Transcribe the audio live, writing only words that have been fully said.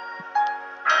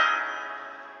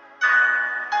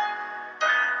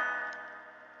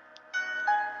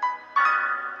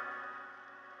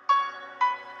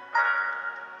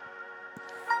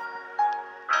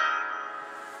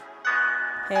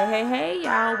Hey,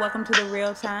 y'all. Welcome to the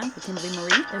Real Time with Kimberly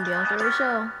Marie. And Bianca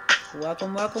Rachel.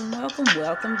 Welcome back,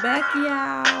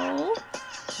 y'all.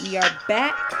 We are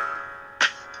back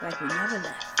like we never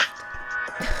left.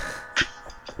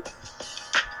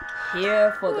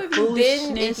 Here for the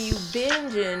foolishness. If you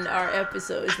binge in our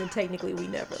episodes, then technically we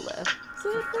never left.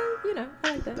 So, I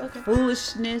like that. Okay.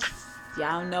 Foolishness.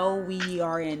 Y'all know we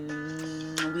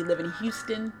live in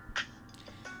Houston.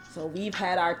 So we've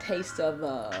had our taste of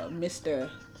Mr.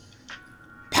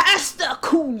 Pastor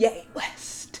Kanye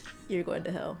West. You're going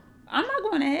to hell. I'm not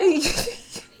going to hell. he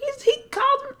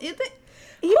called him.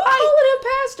 He calling him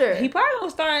pastor. He probably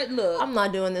gonna start. Look, I'm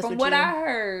not doing this. From with what you. I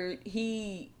heard,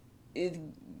 he is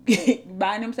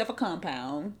buying himself a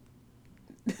compound.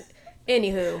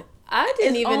 Anywho, I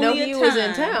didn't even know he was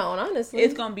in town. Honestly,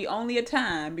 it's gonna be only a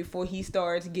time before he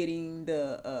starts getting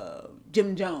the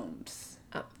Jim Jones.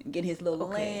 Get his little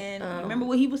land. Remember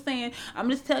what he was saying? I'm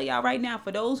just tell y'all right now,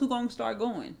 for those who gonna start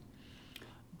going,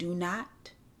 do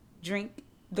not drink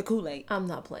the Kool-Aid. I'm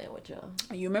not playing with y'all.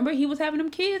 You remember he was having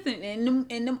them kids and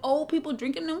them old people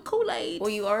drinking them Kool-Aid. Well,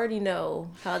 you already know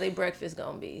how they breakfast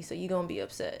gonna be, so you gonna be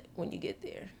upset when you get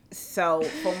there. So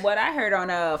from what I heard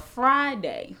on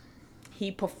Friday,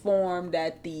 he performed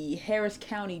at the Harris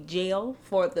County Jail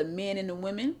for the men and the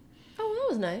women. Oh, that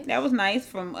was nice. That was nice.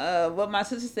 From what my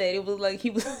sister said, it was like he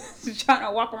was trying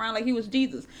to walk around like he was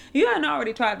Jesus. He hadn't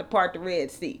already tried to part the Red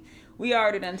Sea. We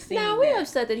already done seen that. Now, we're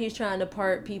upset that he's trying to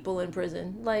part people in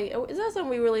prison. Like, is that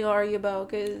something we really argue about?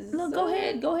 Cause, look, go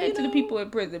ahead to the people in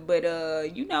prison. But,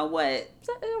 you know what?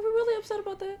 Are we really upset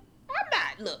about that? I'm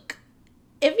not. Look,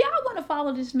 if y'all want to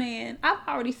follow this man, I've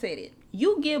already said it.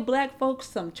 You give black folks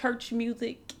some church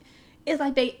music, it's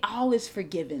like they always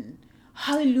forgiven.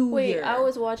 Hallelujah. Wait, I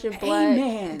was watching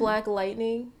Black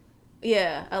Lightning.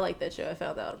 Yeah, I like that show. I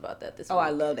found out about that this week. Oh,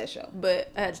 I love that show.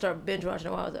 But I had to start binge watching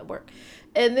it while I was at work.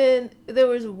 And then there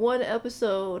was one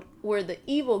episode where the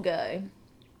evil guy,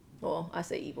 well, I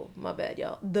say evil, my bad,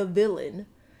 y'all. The villain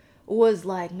was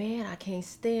like, man, I can't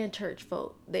stand church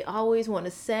folk. They always want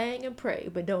to sing and pray,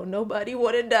 but don't nobody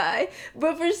want to die.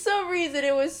 But for some reason,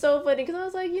 it was so funny because I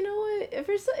was like, you know what?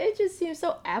 It just seems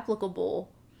so applicable.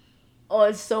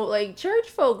 Oh, so like church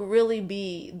folk really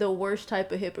be the worst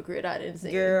type of hypocrite I didn't see.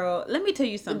 Girl, let me tell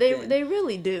you something. They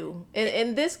really do.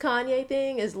 And this Kanye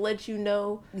thing is let you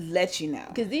know.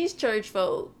 Because these church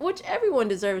folk, which everyone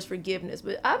deserves forgiveness,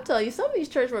 but I'm telling you, some of these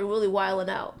church folk are really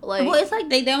wilding out. Like, well, it's like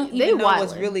they don't even know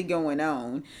what's really going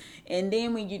on. And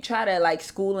then when you try to like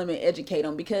school them and educate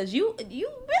them, because you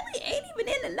really ain't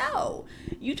even in the know.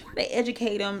 You try to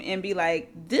educate them and be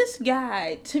like, this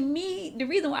guy, to me, the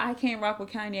reason why I can't rock with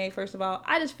Kanye, first of all,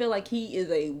 I just feel like he is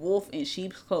a wolf in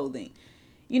sheep's clothing.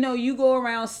 You know, you go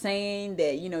around saying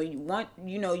that,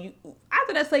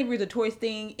 after that slavery is a choice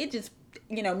thing, it just,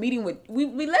 meeting with,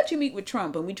 we let you meet with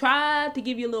Trump and we tried to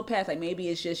give you a little pass. Like maybe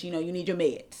it's just, you need your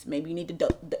meds. Maybe you need to,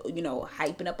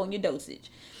 hyping up on your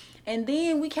dosage. And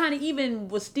then we kind of even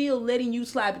was still letting you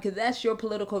slide because that's your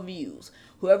political views.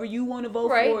 Whoever you want to vote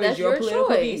for is your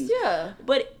political views. Yeah.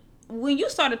 But when you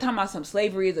started talking about some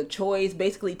slavery is a choice,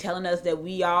 basically telling us that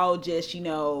we all just,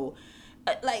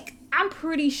 like, I'm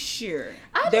pretty sure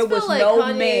there was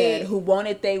no man who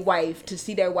wanted their wife to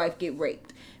see their wife get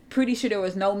raped. Pretty sure there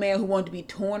was no man who wanted to be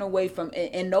torn away from,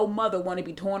 and no mother wanted to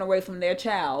be torn away from their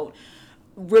child,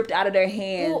 ripped out of their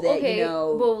hands.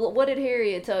 Well, Well, what did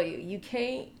Harriet tell you? You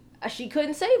can't. She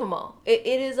couldn't save them all. It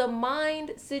is a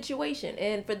mind situation.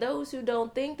 And for those who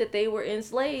don't think that they were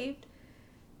enslaved,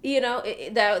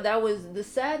 that was the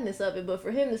sadness of it. But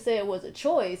for him to say it was a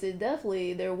choice,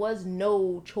 there was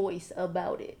no choice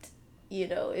about it.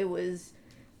 It was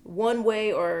one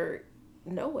way or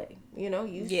no way.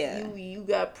 You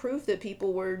got proof that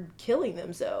people were killing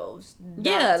themselves. To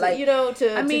get out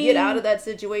of that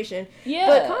situation. Yeah.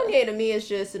 But Kanye to me is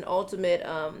just an ultimate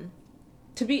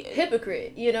to be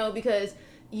hypocrite, because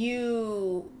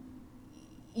you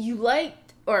love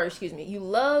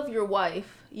your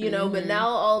wife, but now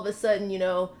all of a sudden, you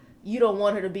don't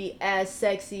want her to be as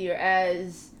sexy or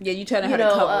as you trying to her to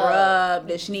cover up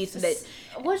that she needs to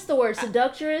what's the word,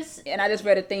 seductress. And I just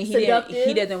read a thing he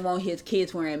doesn't want his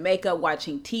kids wearing makeup,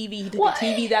 watching TV. He took the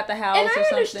TVs out the house or something. And I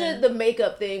understood the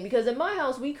makeup thing because in my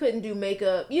house we couldn't do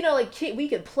makeup. We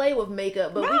could play with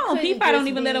makeup, but we couldn't. People don't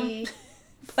even let them.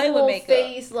 Play with makeup.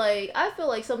 Face, like, I feel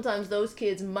like sometimes those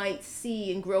kids might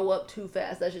see and grow up too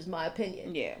fast. That's just my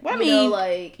opinion. Yeah. Well, I mean,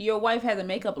 like, your wife has a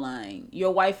makeup line.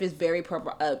 Your wife is very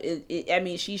I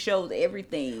mean, she shows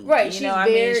everything. Right. She's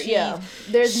very, yeah.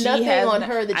 There's nothing on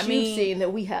her that you've seen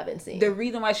that we haven't seen. The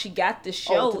reason why she got the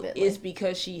show is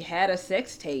because she had a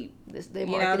sex tape. You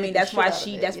know what I mean? That's why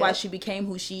why she became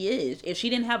who she is. If she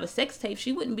didn't have a sex tape,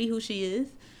 she wouldn't be who she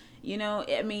is. You know,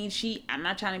 I mean, I'm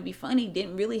not trying to be funny,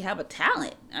 didn't really have a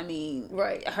talent. I mean,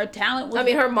 right. Her talent was, I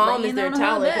mean, her mom is their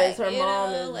talent because her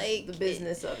mom is like the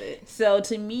business of it. So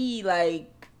to me, like,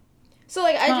 so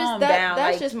like, that's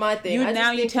like, just my thing.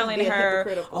 You're telling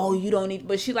her, oh, you don't need,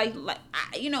 but she like,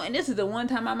 and this is the one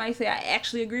time I might say I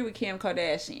actually agree with Kim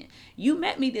Kardashian. You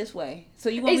met me this way, so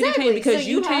you want me to change because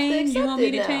you changed. You want me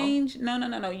to change?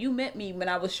 No. You met me when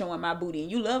I was showing my booty,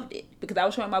 and you loved it because I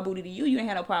was showing my booty to you. You didn't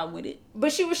have no problem with it.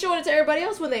 But she was showing it to everybody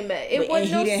else when they met. It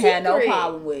wasn't no secret. He didn't have no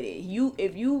problem with it.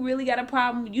 If you really got a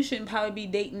problem, you shouldn't probably be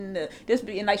dating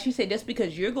and like she said, just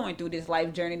because you're going through this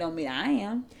life journey don't mean I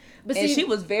am. But and she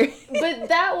was very but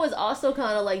that was also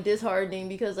kind of like disheartening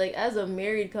because like as a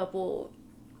married couple,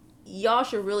 y'all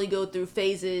should really go through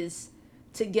phases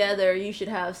together. You should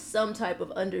have some type of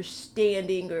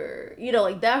understanding, or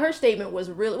like that. Her statement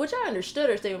was really, which I understood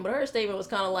her statement, but her statement was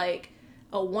kind of like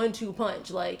a 1-2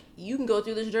 punch. Like, you can go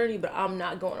through this journey, but I'm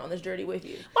not going on this journey with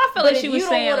you. Well, I feel like she was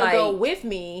saying, you don't want to go with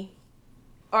me,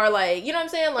 or like, you know what I'm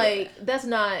saying? Like, that's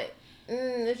not.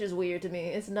 It's just weird to me.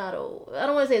 It's not. I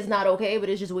don't want to say it's not okay, but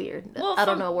it's just weird. Well, I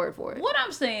don't know a word for it. What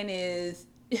I'm saying is,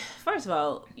 first of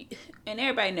all, and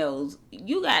everybody knows,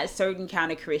 you got certain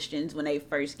kind of Christians when they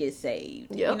first get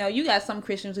saved. Yep. You got some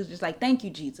Christians who's just like, thank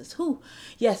you, Jesus.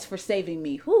 Yes, for saving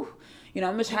me. I'm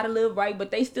gonna try to live right,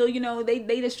 but they still,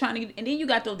 they just trying to get, and then you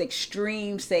got those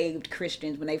extreme saved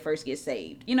Christians when they first get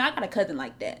saved. I got a cousin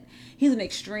like that. He's an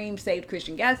extreme saved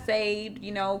Christian. Got saved,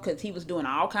 because he was doing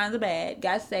all kinds of bad.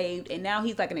 Got saved, and now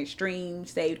he's like an extreme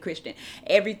saved Christian.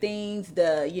 Everything's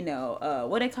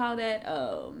what they call that?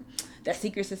 That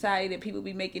secret society that people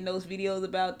be making those videos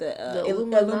about, the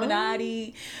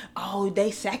Illuminati. Oh, they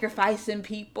sacrificing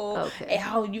people. Okay. And,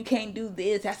 oh, you can't do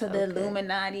this. That's the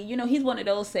Illuminati. He's one of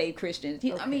those saved Christians.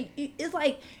 I mean, it's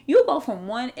like you go from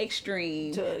one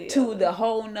extreme to the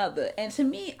whole nother. And to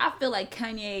me, I feel like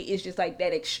Kanye is just like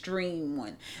that extreme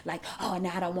one. Like, oh,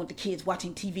 now I don't want the kids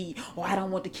watching TV, or I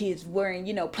don't want the kids wearing,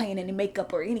 playing any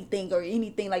makeup or anything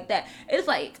like that. It's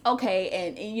like, okay,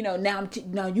 and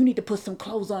now you need to put some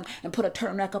clothes on and put a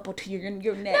turtleneck up onto your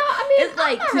neck. No, I mean, it's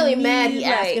like, I'm not really mad he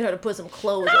asking her to put some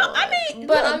clothes on. I mean,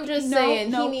 but look, I'm just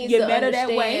saying he needs to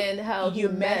understand how you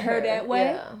met her that way.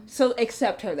 Yeah. So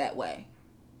accept her that way.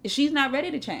 She's not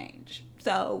ready to change.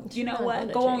 So you know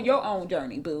what? Go on your own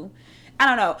journey, boo. I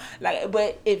don't know,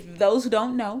 but if those who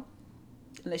don't know,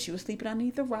 unless you were sleeping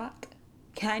underneath a rock,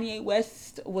 Kanye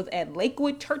West was at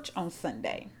Lakewood Church on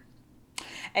Sunday,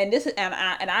 and this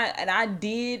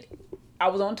I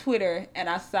was on Twitter and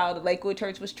I saw the Lakewood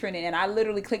Church was trending, and I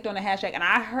literally clicked on the hashtag and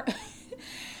I heard.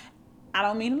 I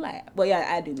don't mean to laugh, but yeah,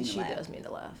 I do mean to laugh. She does mean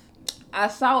to laugh. I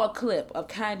saw a clip of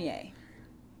Kanye,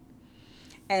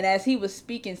 and as he was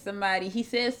speaking, he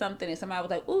said something, and somebody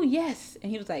was like, "Oh yes,"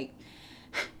 and he was like,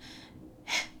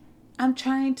 "I'm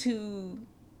trying to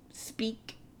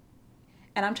speak,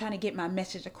 and I'm trying to get my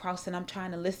message across, and I'm trying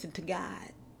to listen to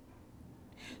God.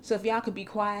 So if y'all could be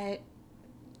quiet."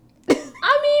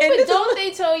 I mean, but don't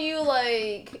they tell you,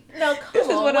 like, no,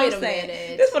 come on, wait a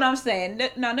minute. This is what I'm saying.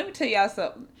 Now, let me tell y'all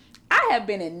something. I have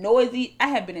been in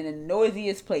the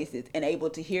noisiest places and able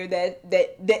to hear that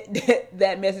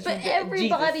message from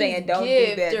Jesus saying, "Don't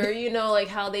do that." Or like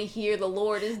how they hear the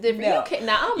Lord is different.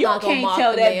 No. I'm not gonna mock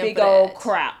tell the that man big for old that.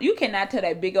 crowd. You cannot tell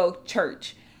that big old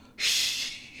church.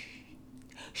 Shh.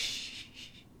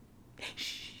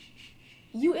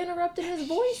 You interrupted his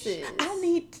voices.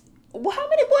 Well, how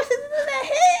many voices is in that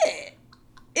head?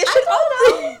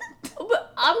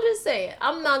 But I'm just saying,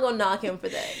 I'm not gonna knock him for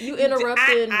that. You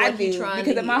interrupted what he's trying to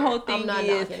hear. Because my whole thing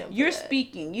is, you're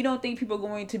speaking. You don't think people are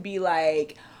going to be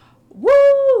like,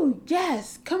 "Woo,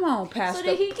 yes, come on, Pastor." So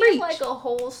did he give like a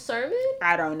whole sermon?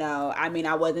 I don't know. I mean,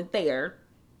 I wasn't there.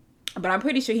 But I'm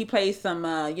pretty sure he plays some,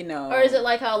 Or is it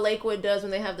like how Lakewood does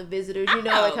when they have the visitors?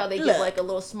 Like how they give like a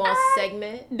little small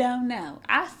segment? Don't know.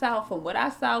 From what I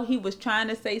saw, he was trying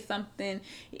to say something.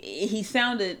 He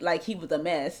sounded like he was a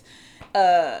mess.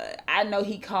 I know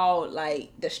he called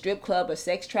like the strip club a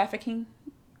sex trafficking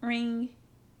ring.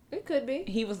 It could be.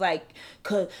 He was like,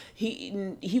 cause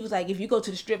he was like, if you go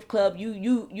to the strip club,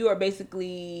 you are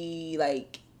basically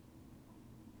like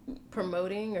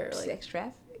promoting or like sex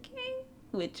trafficking.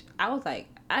 which I was like,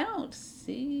 I don't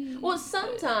see. Well,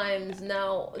 sometimes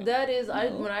now that is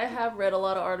when I have read a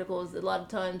lot of articles, a lot of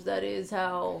times that is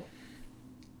how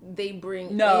they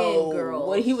bring in girls.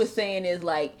 What he was saying is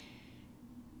like,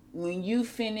 when you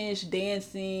finish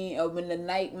dancing, or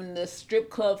when the strip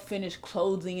club finished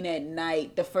closing at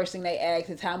night, the first thing they ask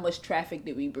is how much traffic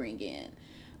did we bring in.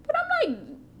 But I'm like,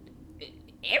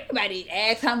 everybody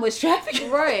asks how much traffic.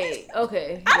 Right.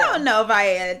 Okay. I don't know if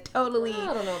I totally.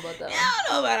 I don't know about that. I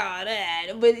don't know about all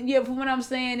that. But yeah, what I'm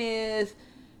saying is,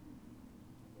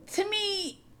 to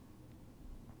me,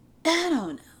 I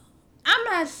don't know. I'm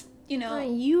not, you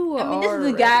know. This is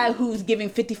a guy who's giving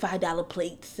 $55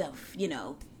 plates of,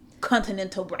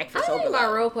 continental breakfast. I think my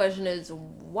real question is,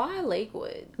 why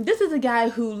Lakewood? This is a guy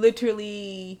who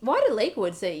literally. Why did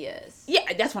Lakewood say yes?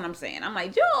 Yeah, that's what I'm saying. I'm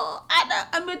like, Joel,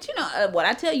 but what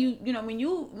I tell you, when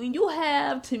you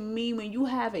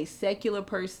have a secular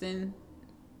person,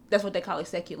 that's what they call it,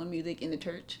 secular music in the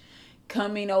church,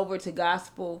 coming over to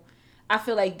gospel, I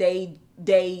feel like they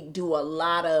do a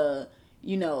lot of,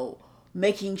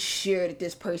 making sure that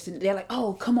this person, they're like,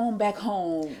 oh, come on back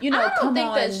home. I don't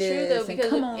think that's true though,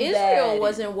 because Israel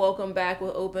wasn't welcomed back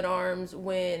with open arms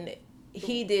when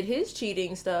he did his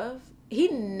cheating stuff. He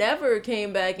never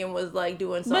came back and was like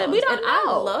doing something. But we don't know.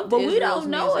 I loved but Israel's we don't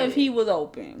know music. if he was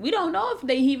open. We don't know if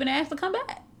they even asked to come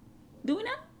back. Do we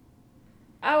know?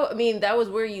 I mean, that was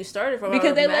where you started from.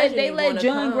 Because they let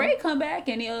John Gray come back,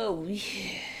 and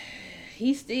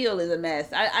he still is a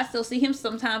mess. I still see him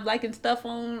sometimes liking stuff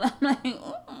on. I'm like,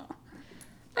 oh.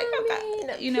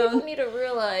 People need to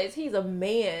realize he's a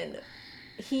man.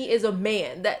 He is a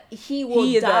man that he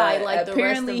will die like the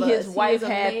rest of us. Apparently, his wife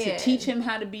had to teach him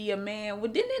how to be a man.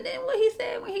 Well, didn't what he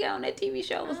said when he got on that TV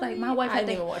show was like, my wife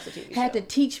had to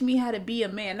teach me how to be a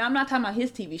man. Now, I'm not talking about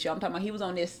his TV show. I'm talking about he was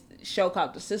on this show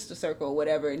called The Sister Circle or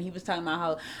whatever, and he was talking about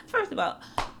how, first of all,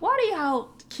 why do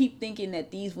y'all keep thinking that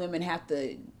these women have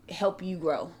to help you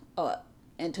grow up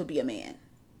and to be a man?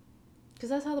 Because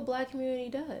that's how the black community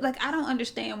does. Like, I don't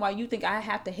understand why you think I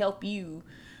have to help you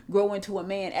grow into a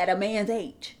man at a man's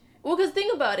age. Well, because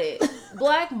think about it.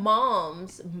 Black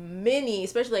moms, many,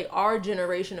 especially like our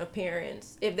generation of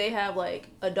parents, if they have like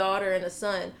a daughter and a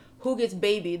son, who gets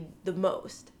babied the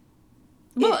most?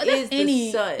 Well,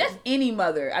 the son. That's any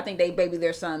mother. I think they baby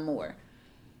their son more.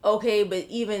 Okay, but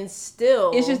even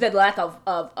still, it's just that lack of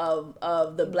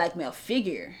the black male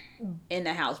figure in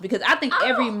the house, because I think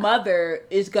every mother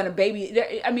is gonna baby.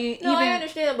 I mean, I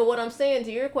understand, but what I'm saying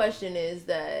to your question is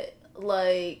that,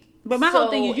 like, but my whole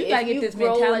thing is you gotta get this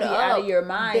mentality out of your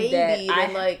mind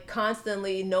and like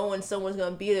constantly knowing someone's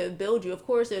gonna be there to build you. Of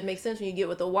course, it makes sense when you get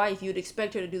with a wife, you'd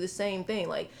expect her to do the same thing,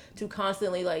 like to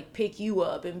constantly like pick you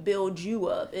up and build you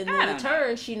up, and in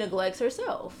return, she neglects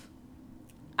herself.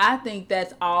 I think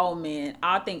that's all men.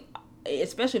 I think,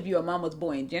 especially if you're a mama's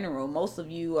boy in general, most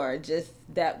of you are just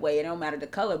that way. It don't matter the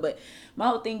color. But my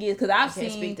whole thing is, because I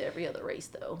can't speak to every other race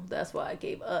though. That's why I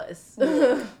gave us.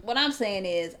 What I'm saying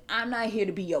is, I'm not here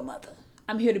to be your mother.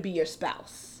 I'm here to be your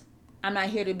spouse. I'm not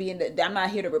here to I'm not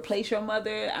here to replace your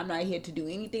mother. I'm not here to do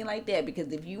anything like that.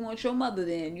 Because if you want your mother,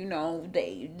 then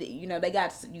they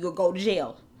got you'll go to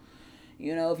jail.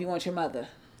 If you want your mother.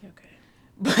 Okay.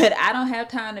 But I don't have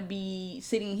time to be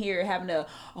sitting here having to,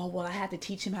 I have to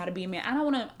teach him how to be a man. I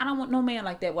don't want no man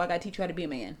like that. Well, I gotta teach you how to be a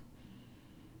man.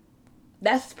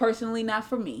 That's personally not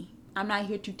for me. I'm not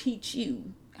here to teach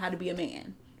you how to be a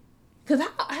man. Because how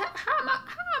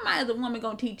am I as a woman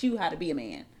gonna teach you how to be a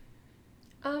man?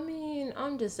 I mean,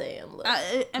 I'm just saying, look,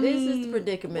 this is the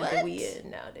predicament that we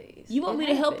in nowadays. You want me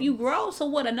to help you grow so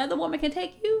what, another woman can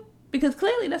take you? Because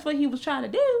clearly that's what he was trying to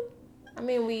do. I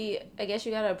mean, I guess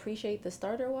you gotta appreciate the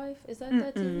starter wife. Is that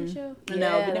TV show?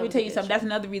 No, but let me tell you something. That's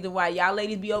another reason why y'all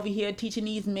ladies be over here teaching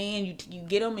these men. You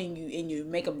get them and you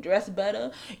make them dress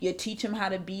better. You teach them how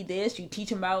to be this. You teach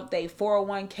them about their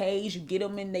 401ks. You get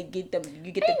them and they get them.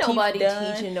 You get the teeth done. Ain't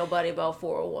nobody teaching nobody about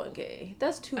 401k.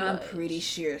 That's too much. I'm pretty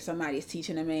sure somebody's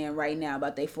teaching a man right now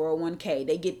about their 401k.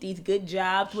 They get these good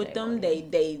jobs with them.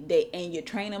 They and you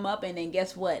train them up, and then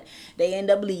guess what? They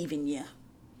end up leaving you.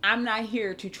 I'm not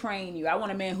here to train you. I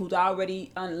want a man who's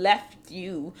already left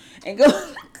you and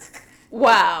go.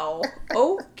 Wow.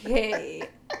 Okay.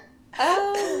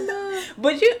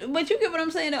 But you get what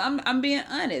I'm saying. I'm being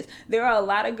honest. There are a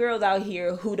lot of girls out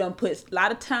here who done put a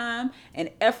lot of time and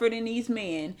effort in these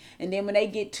men, and then when they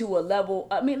get to a level,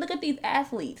 I mean, look at these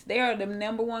athletes. They are the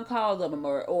number one cause of them,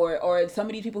 or some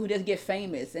of these people who just get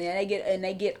famous and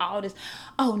they get all this.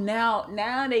 Oh, now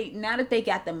that they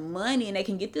got the money and they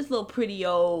can get this little pretty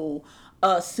old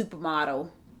supermodel.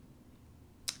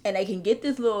 And they can get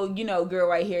this little, girl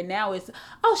right here. Now it's,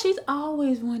 oh, she's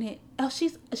always wanted. Oh, she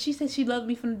said she loved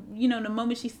me from, the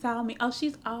moment she saw me. Oh,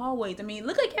 she's always. I mean,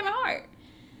 look at Kevin Hart.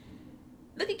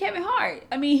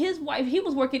 I mean, his wife, he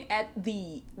was working at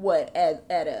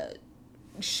at a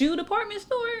shoe department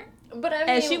store. But I mean,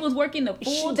 and she was working the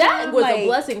full time. That was a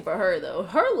blessing for her, though.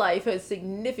 Her life has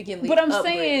significantly. But I'm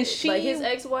upgraded. Saying his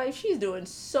ex-wife, she's doing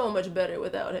so much better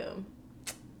without him.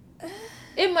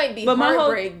 It might be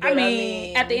heartbreak, but I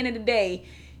mean, at the end of the day,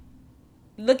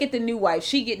 look at the new wife.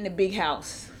 She getting a big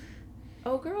house.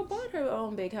 Oh, girl bought her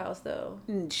own big house, though.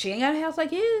 She ain't got a house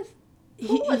like his.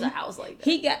 Who has a house like that?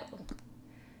 She got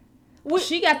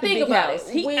the big house.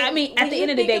 At the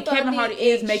end of the day, Kevin Hart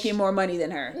is making more money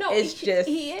than her. No,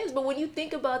 he is. But when you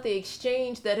think about the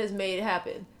exchange that has made it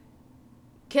happen,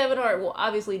 Kevin Hart will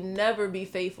obviously never be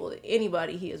faithful to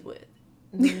anybody he is with.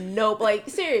 No,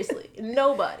 seriously,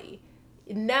 nobody.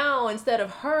 Now, instead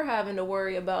of her having to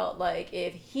worry about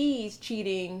if he's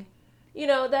cheating,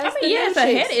 that's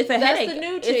it's a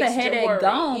headache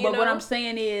gone. But what I'm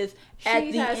saying is,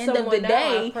 at the end of the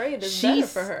day,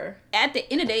 at the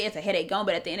end of the day, it's a headache gone.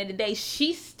 But at the end of the day,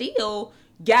 she still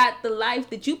got the life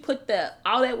that you put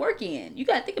all that work in. You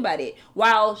got to think about it.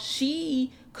 While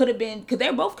she could have been, because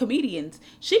they're both comedians,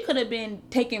 she could have been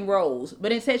taking roles,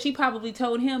 but instead she probably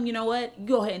told him, you know what, you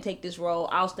go ahead and take this role.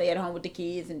 I'll stay at home with the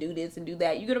kids and do this and do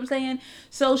that. You get what I'm saying?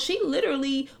 So she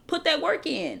literally put that work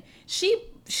in. She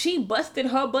busted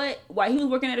her butt while he was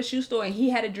working at a shoe store, and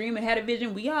he had a dream and had a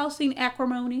vision. We all seen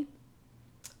Acrimony.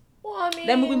 Well, I mean,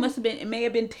 that movie may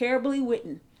have been terribly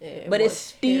written, but it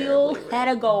still had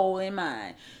a goal in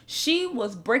mind. She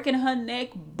was breaking her neck,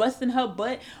 busting her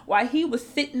butt while he was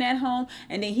sitting at home,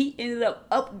 and then he ended up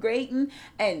upgrading,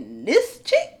 and this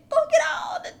chick gonna get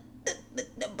all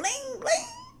the bling bling.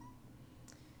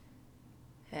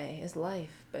 Hey, it's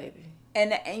life, baby.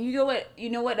 And you know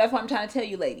what? That's what I'm trying to tell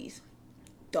you, ladies.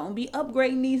 Don't be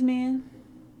upgrading these men.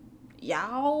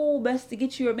 Y'all best to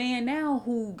get you a man now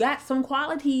who got some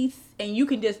qualities, and you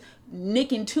can just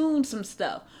nick and tune some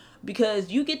stuff. Because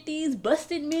you get these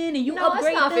busted men and you upgrade them. No,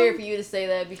 it's not fair for you to say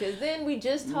that, because then we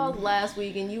just talked last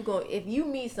week, and if you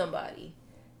meet somebody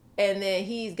and then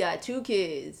he's got 2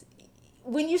 kids,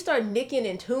 when you start nicking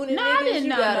and tuning niggas, you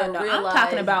gotta realize I'm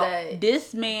talking about that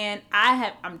this man.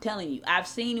 I'm telling you, I've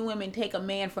seen women take a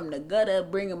man from the gutter,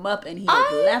 bring him up, and he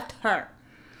has left her.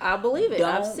 I believe it.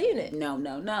 I've seen it. No.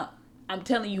 I'm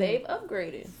telling you, they've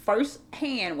upgraded first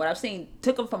hand. What I've seen,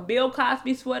 took them from Bill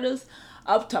Cosby sweaters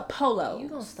up to polos. You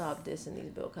gonna stop dissing these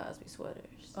Bill Cosby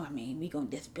sweaters? I mean, we gonna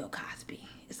diss Bill Cosby.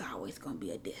 It's always gonna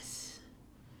be a diss.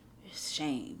 It's a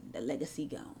shame. The legacy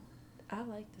gone. I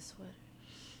like the sweaters.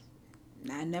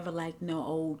 I never liked no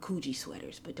old Coogee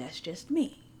sweaters, but that's just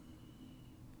me.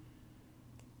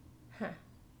 Huh.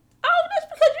 Oh, that's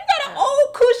because you got an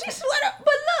old Coogee sweater.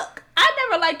 But look, I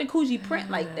never liked the Coogee print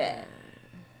like that.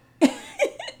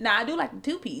 Now, I do like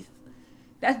the 2-piece.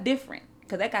 That's different,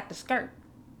 because that got the skirt.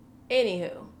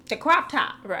 Anywho. The crop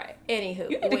top. Right.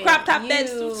 Anywho. You need to crop top that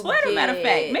sweater, matter of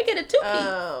fact. Make it a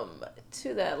 2-piece.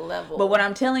 To that level. But what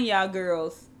I'm telling y'all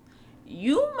girls, but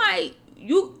you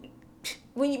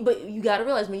gotta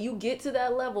realize, when you get to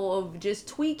that level of just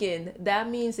tweaking, that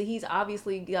means that he's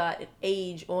obviously got an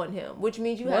age on him, which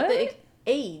means you have to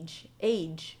age.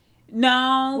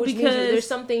 No, which because means there's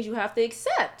some things you have to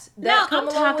accept. I'm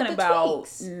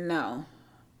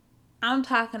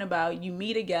talking about you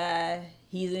meet a guy.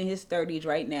 He's in his 30s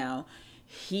right now.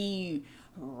 He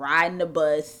riding the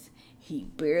bus. He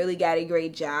barely got a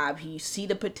great job. You see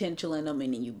the potential in him,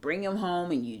 and then you bring him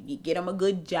home, and you get him a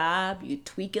good job. You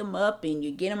tweak him up, and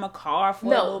you get him a car for a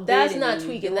little bit. No, that's not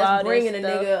tweaking. That's bringing a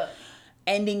nigga up.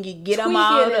 And then you get them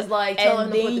all. Tweaking is like telling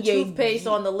them to put the toothpaste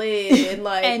on the lid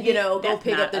and go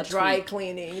pick up the dry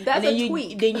cleaning. That's a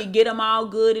tweak. Then you get them all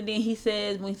good, and then he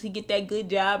says, once he get that good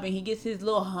job and he gets his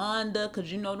little Honda, because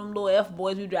them little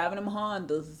F-boys be driving them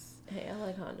Hondas. Hey, I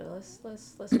like Honda. Let's not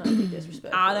be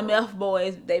disrespectful. All them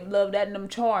F-boys, they love that in them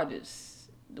Chargers.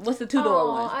 What's the 2-door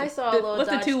one? I saw a little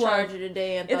Dodge Charger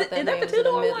today and thought that man was in a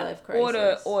midlife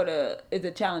crisis. Or is the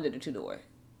Challenger the 2-door?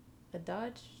 A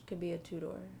Dodge could be a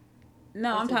 2-door.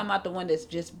 No, I'm talking about the one that's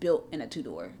just built in a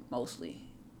 2-door,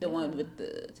 mostly. The one with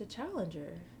the... It's a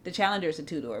Challenger. The Challenger is a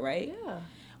 2-door, right? Yeah.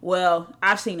 Well,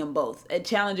 I've seen them both. A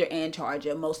Challenger and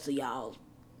Charger. Most of y'all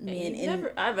men...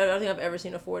 I don't think I've ever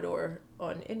seen a 4-door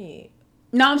on any...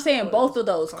 No, I'm saying both of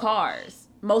those cars.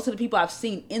 Most of the people I've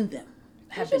seen in them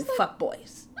have been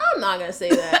fuckboys. I'm not gonna say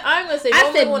that. I'm gonna say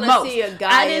normally when I see a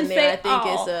guy in there, I think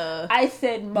it's a... I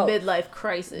said most. Midlife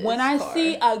crisis When I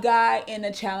see a guy in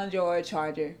a Challenger or a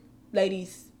Charger...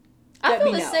 Ladies, I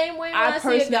feel the same way when I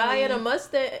see a guy in a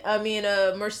Mustang. I mean,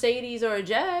 a Mercedes or a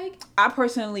Jag. I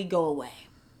personally go away.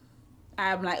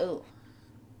 I'm like, oh.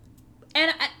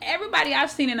 And everybody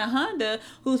I've seen in a Honda,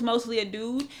 who's mostly a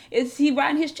dude, is he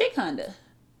riding his chick Honda.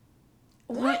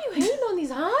 Why are you hating on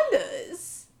these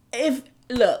Hondas?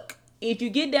 If you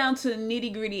get down to the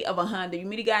nitty gritty of a Honda, you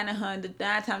meet a guy in a Honda,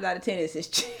 9 times out of 10 it's his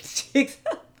chicks.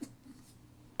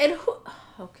 And who?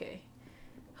 Okay.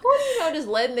 Who do you know just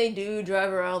letting they dude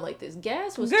drive around like this?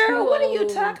 Gas was Girl, what are you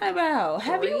talking about?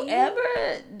 Have you ever?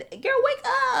 Girl, wake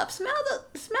up! Smell the.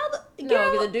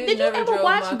 Girl, no, the dude did you ever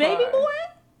watch Baby Boy?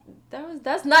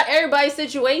 That's not everybody's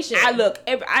situation.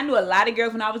 I knew a lot of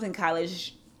girls when I was in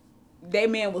college. Their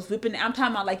man was whipping. I'm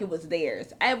talking about like it was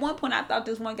theirs. At one point, I thought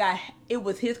this one guy, it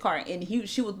was his car,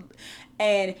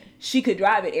 and she could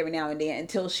drive it every now and then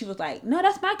until she was like, "No,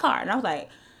 that's my car," and I was like,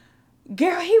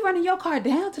 "Girl, he running your car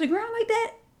down to the ground like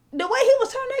that? The way he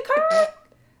was turning that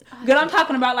curve?" Girl, I'm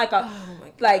talking about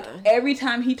like every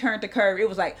time he turned the curve, it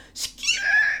was like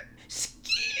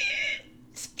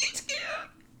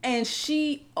and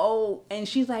she's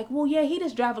like, "Well, yeah, he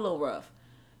just drive a little rough."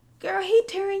 Girl, he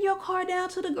tearing your car down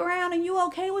to the ground and you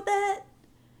okay with that?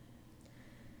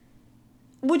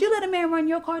 Would you let a man run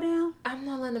your car down? I'm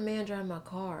not letting a man drive my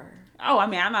car. Oh, I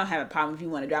mean, I don't have a problem if you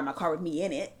want to drive my car with me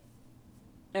in it.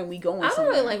 And we going somewhere. I don't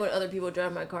really like when other people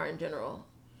drive my car in general.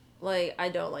 Like, I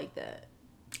don't like that.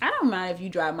 I don't mind if you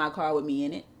drive my car with me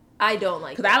in it. I don't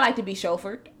like that. Because I like to be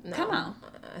chauffeured. No, come on.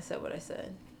 I said what I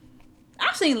said.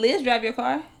 I've seen Liz drive your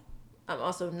car. I'm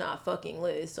also not fucking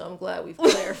Liz, so I'm glad we've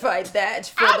clarified that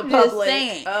for the public. Just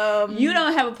saying, you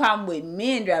don't have a problem with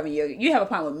men driving you have a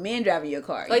problem with men driving your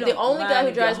car. Like, the only guy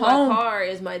who drives my car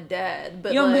is my dad.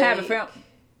 But you don't have a friend.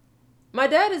 My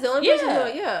dad is the only person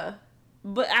who, yeah.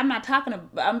 But I'm not talking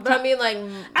about. I mean, like,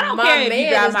 I don't care if you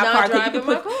drive my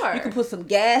car. You can put some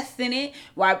gas in it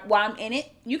while I'm in it.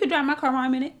 You can drive my car while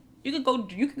I'm in it. You could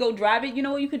go drive it. You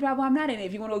know what? You could drive while I'm not in it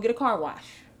if you want to go get a car wash.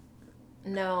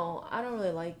 No, I don't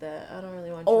really like that. I don't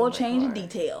really want oil change and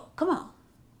detail. Come on,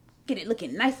 get it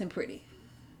looking nice and pretty.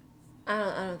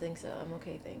 I don't think so. I'm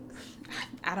okay, thanks.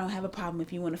 I don't have a problem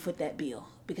if you want to foot that bill,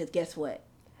 because guess what?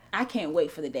 I can't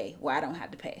wait for the day where I don't have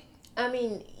to pay. I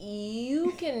mean,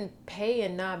 you can pay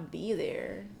and not be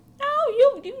there. No,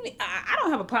 I don't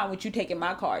have a problem with you taking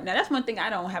my card. Now, that's one thing I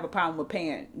don't have a problem with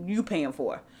paying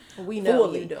for. We know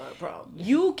fully. You don't have a problem.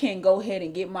 You can go ahead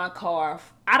and get my car.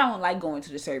 I don't like going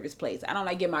to the service place. I don't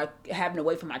like having to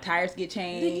wait for my tires to get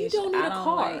changed. Then you don't need a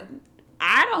car.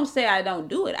 I don't say I don't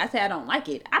do it. I say I don't like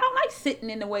it. I don't like sitting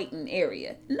in the waiting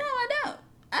area. No, I don't.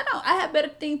 I have better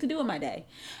things to do in my day.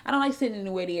 I don't like sitting in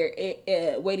the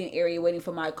waiting area waiting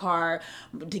for my car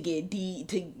to get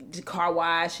to car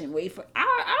wash and wait for.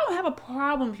 I don't have a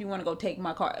problem if you want to go take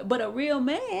my car, but a real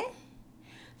man,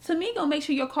 to me, gonna make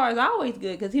sure your car is always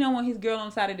good, because he don't want his girl on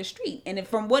the side of the street. And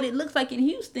from what it looks like in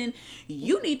Houston,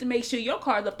 you need to make sure your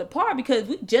car's up to par, because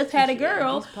we just had a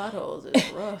girl. These potholes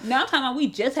is rough. Now I'm talking about we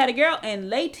just had a girl, and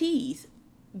ladies,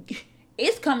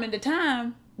 it's coming to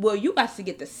time where you got to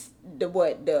get the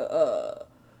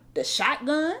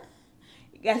shotgun,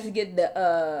 you got to get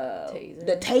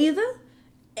the taser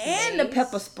and the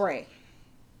pepper spray.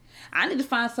 I need to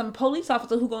find some police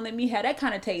officer who gonna let me have that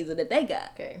kind of taser that they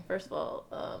got. Okay, first of all,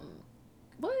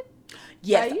 what?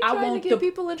 Yes, are you trying to get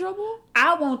people in trouble?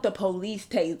 I want the police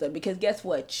taser, because guess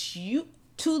what?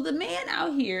 To the men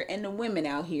out here and the women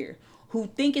out here who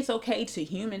think it's okay to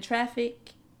human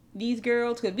traffic these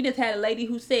girls, because we just had a lady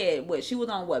who said she was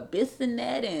on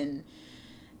Bissonnette and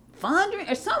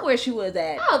Fondren or somewhere she was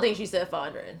at. I don't think she said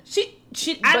Fondren.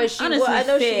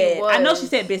 I know she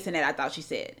said Bissonnette. I thought she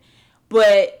said,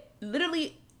 but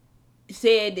literally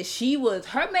said that she was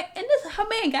her man, and her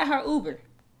man got her Uber.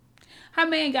 Her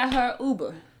man got her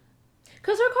Uber.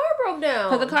 Cause her car broke down.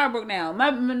 Cause the car broke down.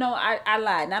 I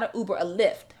lied. Not an Uber, a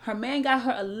Lyft. Her man got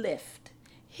her a Lyft.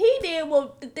 He did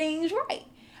the things right.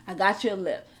 I got you a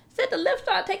Lyft. Said the Lyft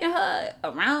started taking her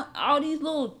around all these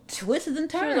little twists and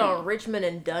turns. She was on Richmond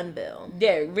and Dunville.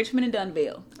 Yeah, Richmond and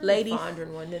Dunville. Ladies,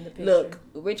 Fondren wasn't in the picture. Look,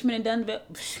 Richmond and Dunville.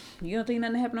 You don't think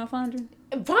nothing happened on Fondren?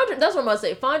 Fondren, that's what I'm about to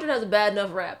say. Fondren has a bad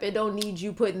enough rap. It don't need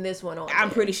you putting this one on. I'm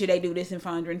pretty sure they do this in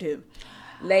Fondren too.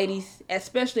 Ladies,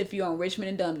 especially if you're on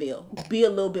Richmond and Dunville, be a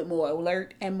little bit more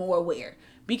alert and more aware.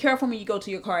 Be careful when you go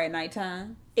to your car at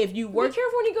nighttime. Be careful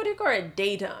when you go to your car at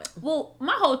daytime. Well,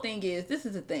 my whole thing is, this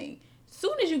is the thing.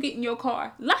 Soon as you get in your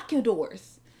car, lock your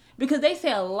doors. Because they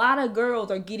say a lot of girls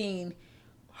are getting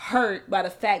hurt by the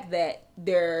fact that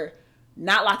they're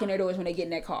not locking their doors when they get in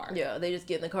their car. Yeah, they just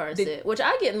get in the car and sit. Which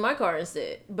I get in my car and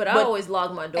sit. But I always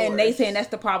lock my doors. And they saying that's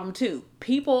the problem too.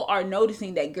 People are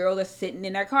noticing that girls are sitting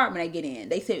in their car when they get in.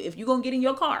 They say, if you're going to get in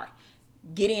your car,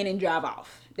 get in and drive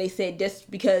off. They said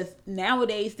just because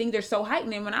nowadays things are so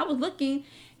heightened. And when I was looking,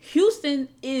 Houston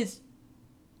is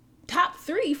top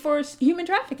 3 for human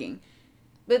trafficking.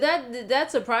 But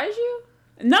that surprised you?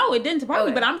 No, it didn't surprise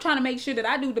me, but I'm trying to make sure that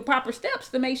I do the proper steps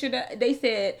to make sure that they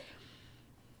said,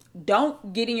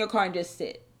 don't get in your car and just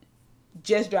sit.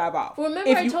 Just drive off. Remember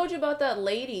I told you about that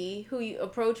lady who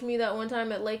approached me that one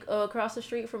time at across the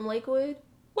street from Lakewood?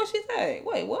 What'd she say?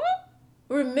 Wait, what?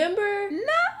 Remember?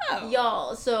 No.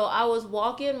 Y'all, so I was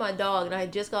walking my dog and I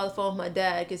had just got on the phone with my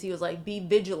dad because he was like, be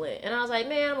vigilant. And I was like,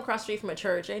 man, I'm across the street from a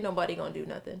church. Ain't nobody gonna do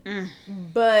nothing.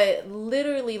 But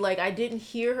literally, like, I didn't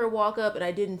hear her walk up and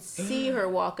I didn't see her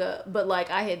walk up. But,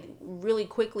 like, I had really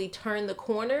quickly turned the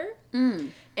corner.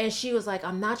 And she was like,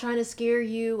 I'm not trying to scare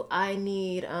you. I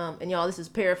need, and y'all, this is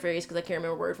paraphrased because I can't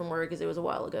remember word from word because it was a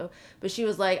while ago. But she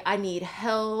was like, I need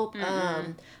help.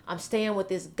 I'm staying with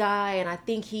this guy and I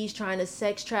think he's trying to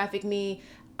sex traffic me.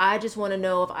 I just want to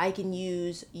know if I can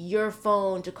use your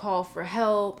phone to call for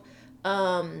help.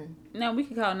 No, we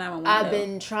can call 911. I've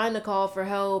been trying to call for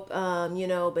help,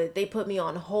 but they put me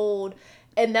on hold.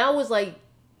 And that was like,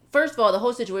 first of all, the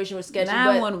whole situation was sketchy.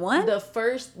 911?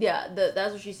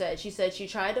 That's what she said. She said she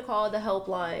tried to call the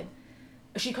helpline.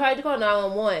 She tried to call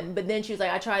 911, but then she was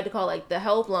like, I tried to call like the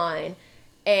helpline,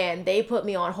 and they put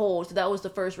me on hold. So that was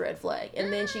the first red flag.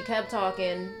 And then she kept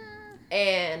talking,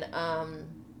 and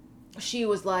she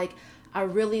was like, I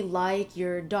really like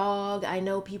your dog. I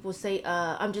know people say,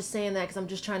 I'm just saying that because I'm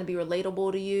just trying to be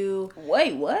relatable to you.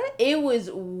 Wait, what? It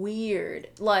was weird.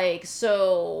 Like,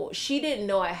 so she didn't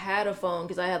know I had a phone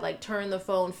because I had like turned the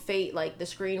phone like the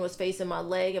screen was facing my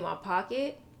leg in my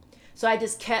pocket. So I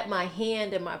just kept my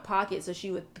hand in my pocket so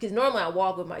she would, because normally I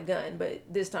walk with my gun, but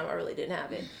this time I really didn't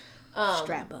have it.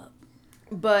 Strap up.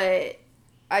 But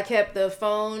I kept the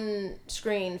phone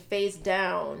screen face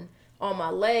down on my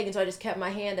leg, and so I just kept my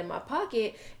hand in my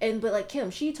pocket. But like Kim,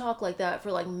 she talked like that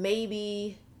for like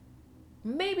maybe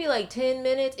like 10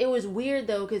 minutes. It was weird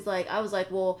though, because like I was like,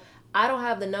 well, I don't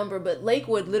have the number, but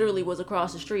Lakewood literally was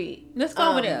across the street. Let's go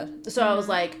over there. So I was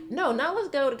like, no, now let's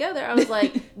go together. I was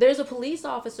like, there's a police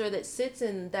officer that sits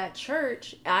in that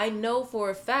church. I know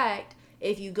for a fact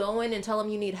if you go in and tell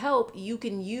him you need help, you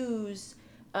can use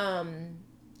that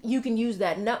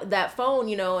phone,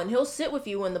 and he'll sit with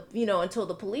you until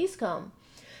the police come.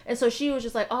 And so she was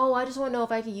just like, oh, I just want to know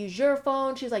if I can use your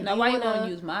phone. She's like, now why you want to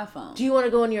use my phone? Do you want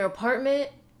to go in your apartment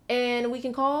and we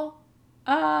can call?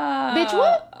 Bitch,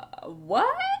 what?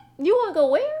 What? You want to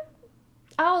go where?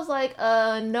 I was like,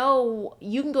 no,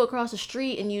 you can go across the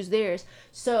street and use theirs.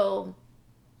 So,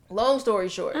 long story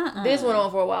short, this went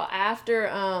on for a while.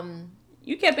 After,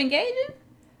 you kept engaging?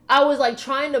 I was like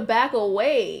trying to back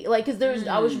away, like, cause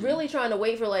I was really trying to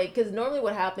wait for like, cause normally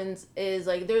what happens is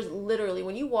like, there's literally,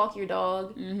 when you walk your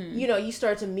dog, you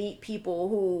start to meet people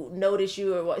who notice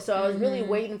you or what. So I was really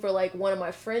waiting for like one of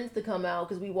my friends to come out,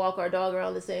 cause we walk our dog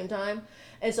around the same time.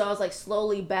 And so I was like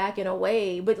slowly backing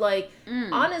away. But like,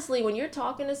 honestly, when you're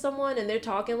talking to someone and they're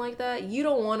talking like that, you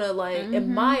don't want to like,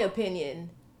 in my opinion,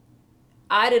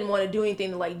 I didn't want to do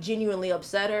anything to like genuinely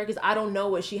upset her because I don't know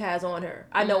what she has on her.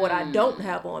 I know what I don't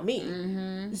have on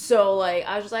me. So like,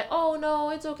 I was just like, oh no,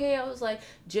 it's okay. I was like,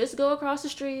 just go across the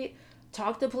street,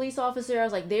 talk to the police officer. I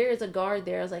was like, there is a guard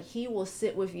there. I was like, he will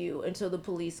sit with you until the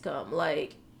police come.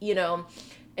 Like,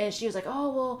 and she was like,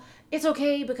 oh, well, it's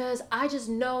okay because I just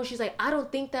know. She's like, I don't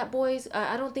think that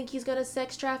I don't think he's going to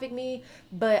sex traffic me,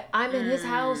 but I'm in his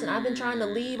house and I've been trying to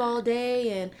leave all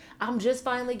day and I'm just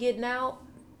finally getting out.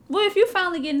 Well, if you're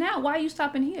finally getting out, why are you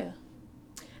stopping here?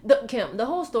 Kim, the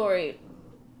whole story,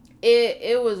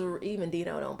 it was, even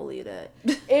Dino don't believe that.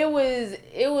 it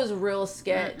was real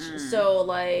sketch. So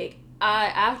like,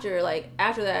 after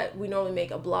that, we normally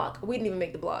make a block. We didn't even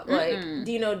make the block. Like,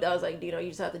 Dino, I was like, Dino, you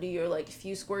just have to do your like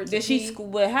few squirts.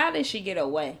 But how did she get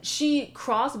away? She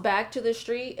crossed back to the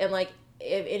street, and like,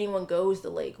 if anyone goes to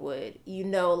Lakewood,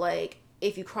 like,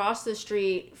 if you cross the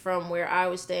street from where I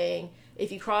was staying, if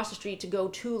you cross the street to go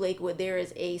to Lakewood, there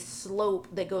is a slope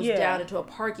that goes down into a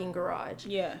parking garage.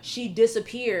 Yeah. She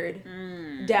disappeared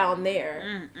down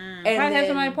there. And probably had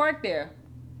somebody parked there.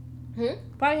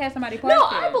 Probably had somebody parked there.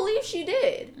 No, I believe she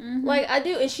did. Like, I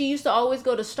do. And she used to always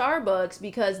go to Starbucks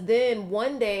because then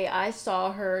one day I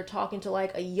saw her talking to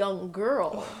like a young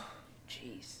girl.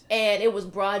 And it was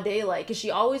broad daylight because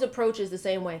she always approaches the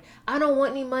same way. I don't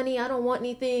want any money. I don't want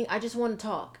anything. I just want to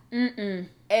talk. And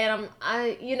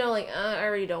I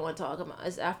already don't want to talk.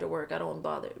 It's after work. I don't want to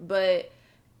bother. But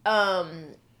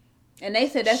And they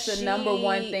said that's the number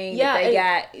one thing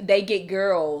that they get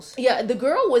girls. Yeah, the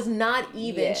girl was not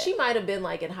even. Yeah. She might have been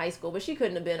like in high school, but she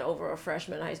couldn't have been over a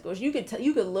freshman in high school. You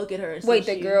could look at her and wait,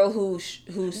 the girl who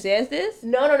says this?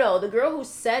 No. The girl who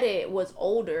said it was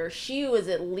older. She was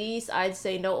at least, I'd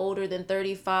say, no older than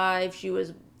 35. She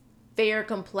was fair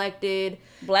complected.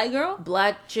 Black girl?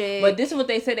 Black chick. But this is what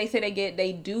they said. They said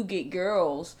they do get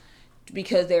girls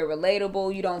because they're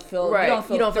relatable. You don't feel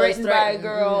threatened by a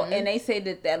girl. Mm-hmm. And they say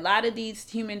that a lot of these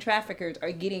human traffickers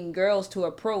are getting girls to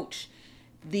approach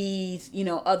these,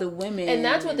 other women. And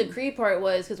that's what the creep part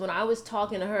was, because when I was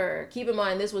talking to her, keep in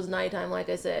mind this was nighttime, like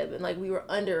I said, and like we were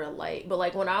under a light. But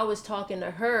like when I was talking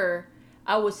to her,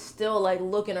 I was still like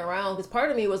looking around, because part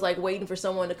of me was like waiting for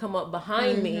someone to come up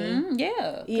behind me.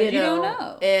 Yeah, you don't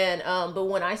know. And but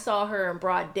when I saw her in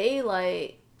broad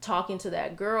daylight talking to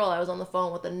that girl, I was on the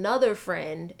phone with another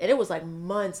friend, and it was like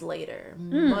months later,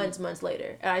 and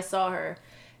I saw her,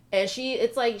 and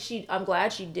I'm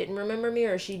glad she didn't remember me,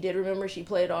 or she did remember. She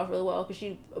played it off really well, because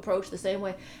she approached the same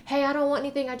way. Hey, I don't want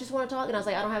anything, I just want to talk. And I was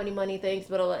like, I don't have any money, thanks,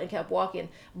 and kept walking.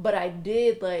 But I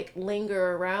did like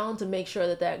linger around to make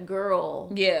sure that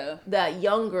girl, that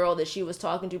young girl that she was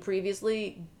talking to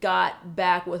previously, got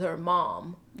back with her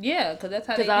mom. Yeah, because that's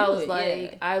how they do it. Because I was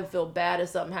like, I feel bad if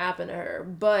something happened to her.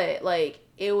 But, like,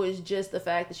 it was just the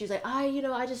fact that she's like, I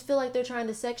just feel like they're trying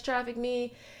to sex traffic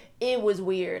me. It was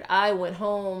weird. I went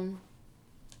home.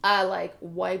 I, like,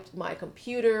 wiped my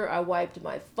computer. I wiped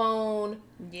my phone.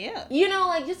 Yeah.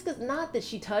 Just because, not that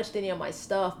she touched any of my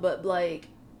stuff, but, like,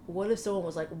 what if someone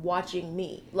was like watching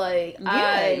me? Like,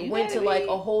 I went to like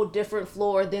a whole different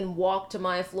floor, then walked to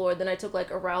my floor, then I took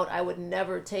like a route I would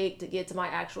never take to get to my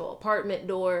actual apartment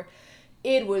door.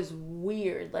 It was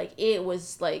weird. Like, it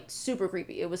was like super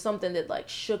creepy. It was something that like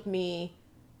shook me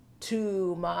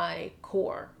to my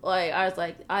core. Like, I was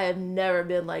like, I have never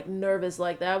been like nervous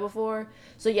like that before.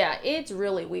 So yeah, it's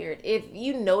really weird. If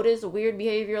you notice weird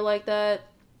behavior like that,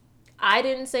 I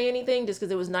didn't say anything just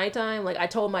because it was nighttime. Like, I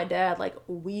told my dad, like,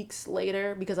 weeks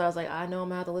later, because I was like, I know I'm going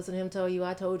to have to listen to him tell you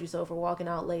I told you so for walking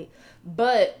out late.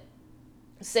 But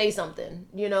say something,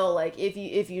 like,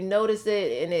 if you notice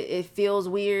it and it feels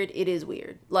weird, it is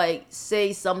weird. Like,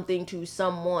 say something to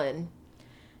someone,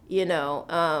 I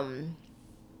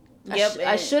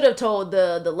should have told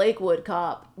the Lakewood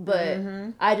cop, but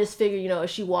I just figured,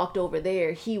 if she walked over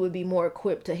there, he would be more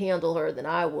equipped to handle her than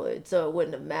I would, so it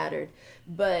wouldn't have mattered.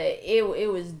 But it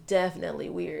was definitely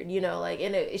weird,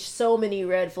 and it's so many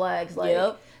red flags,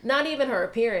 like, not even her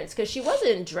appearance, because she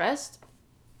wasn't dressed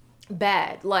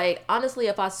bad. Like, honestly,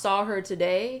 if I saw her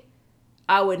today,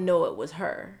 I would know it was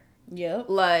her. Yep.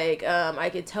 Like, I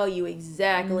could tell you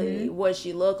exactly what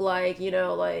she looked like,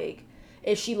 like,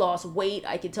 if she lost weight,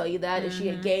 I could tell you that. If she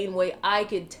had gained weight, I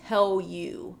could tell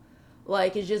you.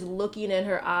 Like, it's just looking in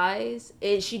her eyes.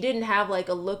 She didn't have, like,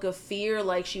 a look of fear,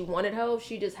 like she wanted help.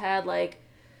 She just had, like,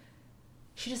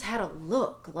 a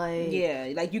look. Like,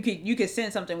 yeah, like, you could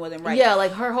sense something wasn't right. Yeah,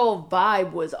 like, her whole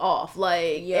vibe was off.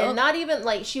 Like, and not even,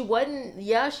 like, she wasn't,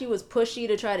 she was pushy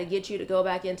to try to get you to go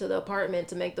back into the apartment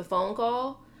to make the phone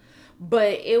call.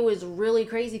 But it was really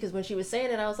crazy, because when she was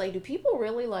saying it, I was like, do people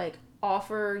really, like,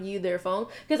 offer you their phone?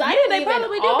 Because I didn't even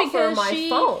offer my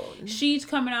phone. She's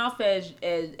coming off as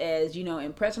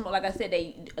impressionable. Like I said,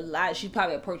 she's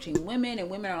probably approaching women, and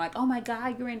women are like, oh my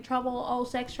God, you're in trouble. Oh,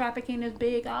 sex trafficking is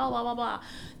big. Oh, blah blah blah.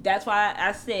 That's why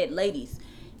I said, ladies,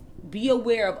 be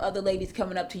aware of other ladies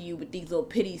coming up to you with these little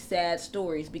pity, sad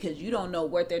stories, because you don't know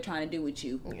what they're trying to do with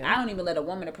you. I don't even let a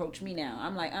woman approach me now.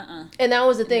 I'm like, And that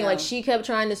was the thing. Like, she kept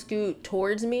trying to scoot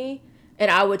towards me, and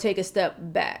I would take a step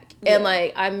back. Yeah. And,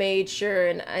 like, I made sure,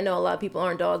 and I know a lot of people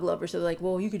aren't dog lovers, so they're like,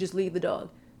 well, you could just leave the dog.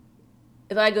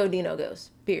 If I go, Dino goes,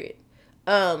 period.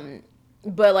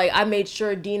 But, like, I made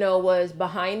sure Dino was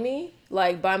behind me,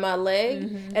 like, by my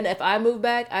leg. And if I moved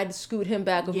back, I'd scoot him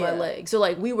back with my leg. So,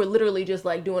 like, we were literally just,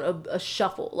 like, doing a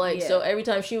shuffle. Like, so every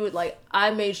time she would, like,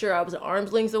 I made sure I was an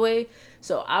arm's length away.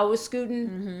 So I was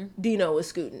scooting, Dino was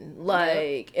scooting.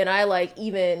 Like, and I, like,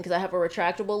 even, because I have a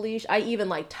retractable leash, I even,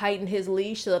 like, tightened his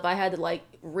leash so if I had to, like,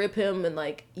 rip him and,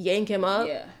 like, yank him up,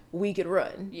 we could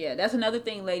run. Yeah, that's another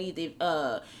thing, ladies.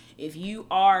 If you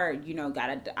are,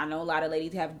 I know a lot of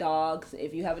ladies have dogs.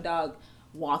 If you have a dog,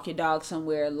 walk your dog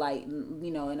somewhere light,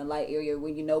 in a light area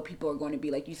where people are going to be,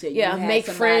 like you said, make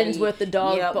friends with the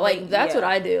dog. But, like, that's what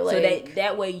I do. Like, so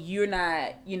that way you're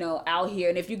not, out here.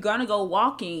 And if you're gonna go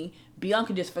walking,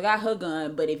 Bianca just forgot her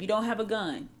gun, but if you don't have a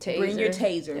gun, bring your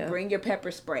taser, bring your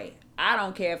pepper spray. I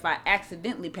don't care if I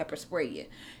accidentally pepper spray you.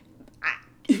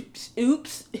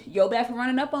 Oops, yo bad for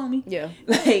running up on me. Yeah.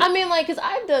 Like, I mean, like, because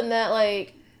I've done that,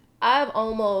 like, I've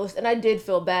almost, and I did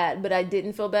feel bad, but I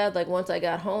didn't feel bad like once I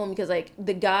got home, because like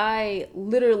the guy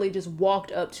literally just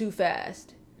walked up too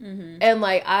fast. Mm-hmm. And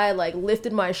like I like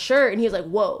lifted my shirt and he was like,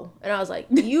 whoa. And I was like,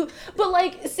 you, but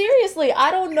like seriously, I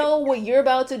don't know what you're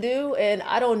about to do and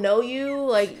I don't know you.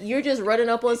 Like you're just running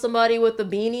up on somebody with the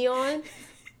beanie on.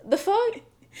 The fuck?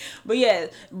 But yeah,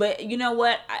 but you know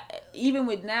what? Even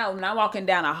with now, when I'm walking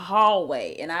down a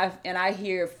hallway and I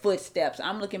hear footsteps,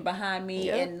 I'm looking behind me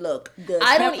and look.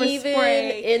 I don't even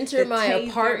enter my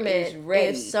apartment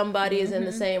if somebody is in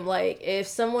the same, like if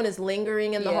someone is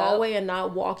lingering in the hallway and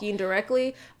not walking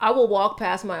directly, I will walk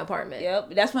past my apartment.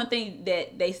 Yep, that's one thing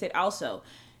that they said also.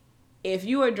 If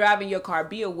you are driving your car,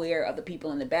 be aware of the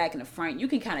people in the back and the front. You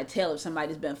can kind of tell if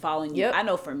somebody's been following you. Yep. I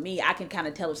know for me, I can kind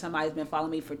of tell if somebody's been following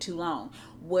me for too long.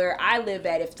 Where I live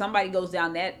at, if somebody goes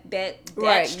down that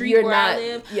street where I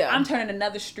live, I'm turning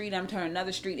another street,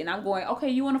 and I'm going, okay,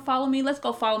 you want to follow me? Let's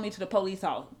go follow me to the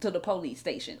police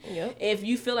station. Yep. If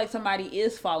you feel like somebody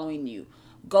is following you,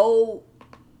 go,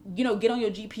 get on your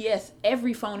GPS.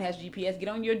 Every phone has GPS. Get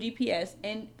on your GPS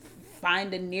and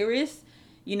find the nearest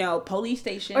police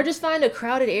station. Or just find a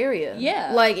crowded area.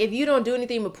 Yeah. Like, if you don't do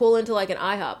anything but pull into, like, an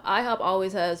IHOP. IHOP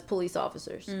always has police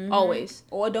officers. Mm-hmm. Always.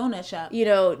 Or a donut shop.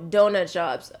 Donut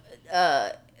shops.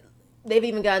 They've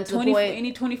even gotten to the point...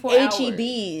 Any 24 hours.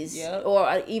 HEBs. Yep.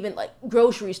 Or even, like,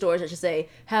 grocery stores, I should say,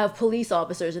 have police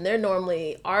officers. And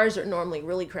ours are normally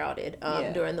really crowded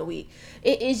during the week.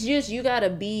 It's just, you gotta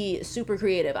be super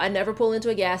creative. I never pull into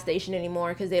a gas station anymore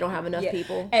because they don't have enough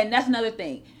people. And that's another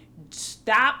thing.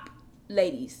 Stop...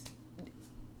 Ladies,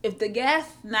 if the gas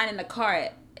not in the car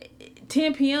at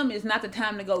 10 p.m. is not the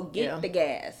time to go get the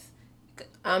gas.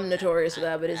 I'm notorious for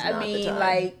that, but it's not the time.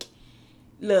 Like,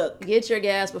 look. Get your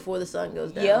gas before the sun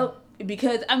goes down. Yep.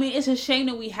 Because, it's a shame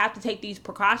that we have to take these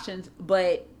precautions,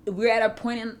 but we're at a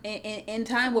point in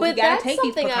time where we got to take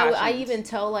these precautions. But that's something I even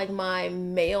tell, like, my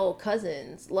male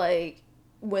cousins, like,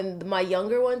 when my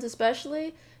younger ones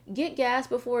especially... Get gas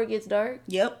before it gets dark.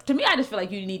 Yep. To me, I just feel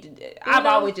like you need to... I've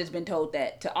always just been told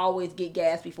that. To always get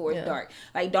gas before it's dark.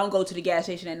 Like, don't go to the gas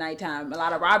station at nighttime. A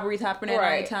lot of robberies happen at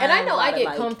nighttime. And I know I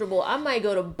get comfortable. I might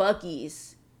go to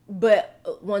Buc-ee's. But,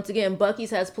 once again,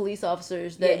 Buc-ee's has police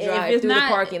officers that drive through the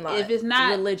parking lot. If it's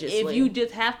not... Religiously. If you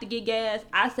just have to get gas,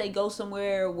 I say go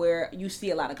somewhere where you see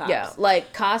a lot of cops. Yeah.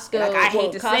 Like Costco. Like, I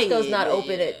hate to say Costco's not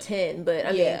open at 10. But,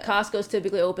 I mean, Costco's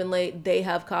typically open late. They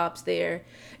have cops there.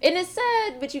 And it's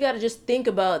sad, but you got to just think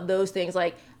about those things.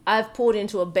 Like, I've pulled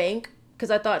into a bank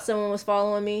because I thought someone was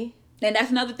following me. And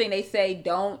that's another thing they say,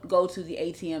 don't go to the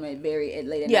ATM at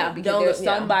late at night. Because there's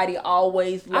somebody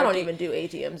always looking. I don't even do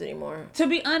ATMs anymore. To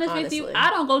be honest with you,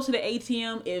 I don't go to the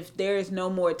ATM if there's no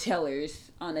more tellers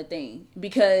on the thing.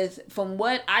 Because from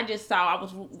what I just saw, I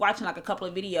was watching like a couple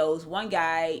of videos. One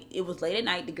guy, it was late at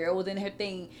night, the girl was in her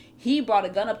thing. He brought a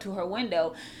gun up to her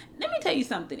window. Let me tell you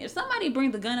something. If somebody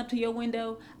brings a gun up to your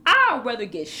window, I'd rather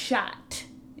get shot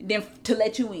than to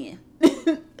let you in.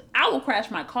 I will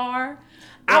crash my car.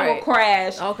 I'll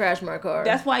crash my car.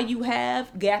 That's why you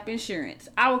have Gap insurance.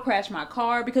 I will crash my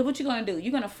car because what you're going to do?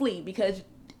 You're going to flee because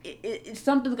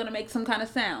something's going to make some kind of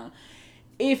sound.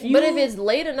 But if it's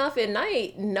late enough at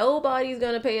night, nobody's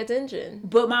going to pay attention.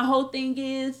 But my whole thing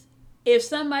is, if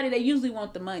somebody, they usually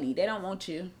want the money. They don't want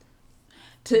you.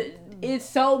 It's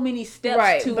so many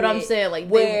steps to it. But I'm saying, like,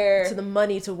 to the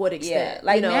money, to what extent? Yeah,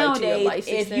 like nowadays,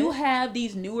 if you have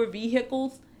these newer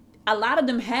vehicles, a lot of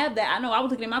them have that. I know I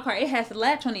was looking at my car. It has the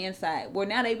latch on the inside. Where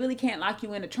now they really can't lock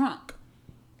you in the trunk.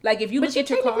 Like if you look at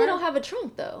your car, you don't have a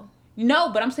trunk though. No,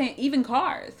 but I'm saying even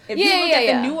cars. If you look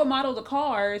at the newer models of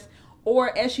cars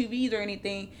or SUVs or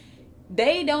anything,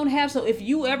 they don't have. So if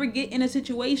you ever get in a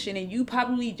situation and you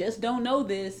probably just don't know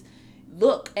this,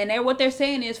 look. And what they're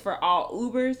saying is for all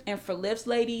Ubers and for Lyfts,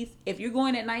 ladies, if you're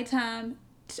going at nighttime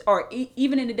or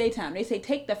even in the daytime, they say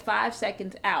take the 5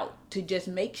 seconds out to just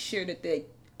make sure that the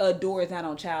door is not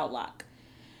on child lock.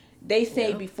 They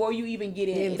say before you even get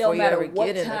in, it don't matter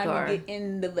what time you get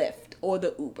in the Lyft or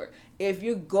the Uber. If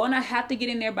you're gonna have to get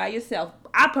in there by yourself,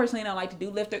 I personally don't like to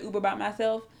do Lyft or Uber by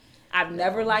myself. I've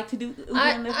never liked to do Uber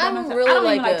and Lyft by myself. Really I don't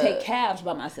even like to take cabs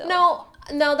by myself.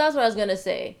 No, that's what I was gonna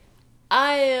say.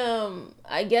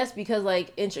 I guess because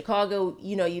like in Chicago,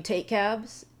 you take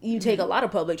cabs, you take a lot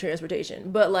of public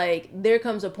transportation, but like there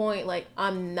comes a point like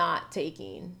I'm not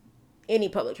taking any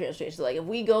public transportation. So, like, if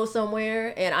we go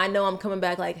somewhere and I know I'm coming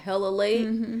back, like, hella late,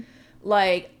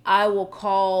 like, I will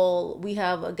call... We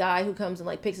have a guy who comes and,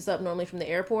 like, picks us up normally from the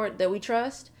airport that we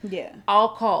trust. Yeah. I'll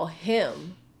call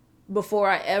him before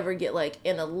I ever get, like,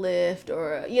 in a Lyft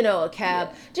or, a cab.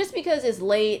 Yeah. Just because it's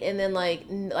late and then,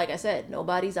 like I said,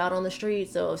 nobody's out on the street.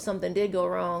 So, if something did go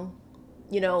wrong,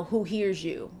 who hears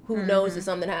you, who knows that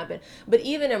something happened. But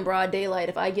even in broad daylight,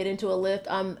 if I get into a lift,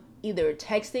 I'm either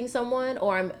texting someone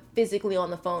or I'm physically on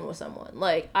the phone with someone.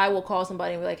 Like, I will call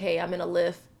somebody and be like, hey, I'm in a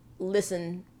lift,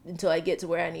 listen until I get to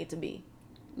where I need to be.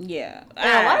 Yeah.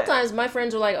 And a lot of times my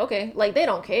friends are like, okay, like, they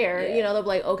don't care. Yeah. They'll be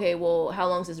like, okay, well, how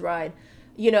long's this ride?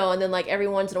 And then, like, every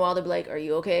once in a while they'll be like, are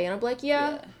you okay? And I'm like,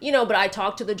 yeah. But I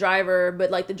talk to the driver,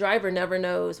 but, like, the driver never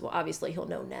knows. Well, obviously he'll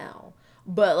know now.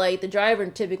 But, like, the driver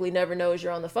typically never knows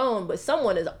you're on the phone, but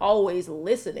someone is always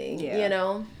listening,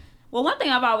 Well, one thing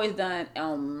I've always done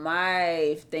on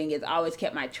my thing is always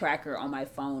kept my tracker on my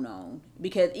phone on.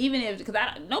 Because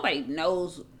nobody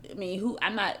knows,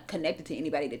 I'm not connected to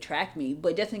anybody to track me,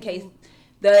 but just in case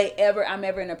I'm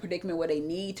ever in a predicament where they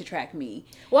need to track me.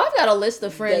 Well, I've got a list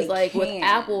of friends, like with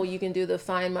Apple, you can do the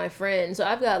Find My Friends. So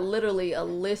I've got literally a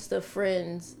list of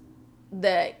friends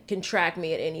that can track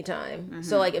me at any time.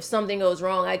 So, like, if something goes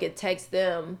wrong, I could text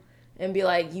them and be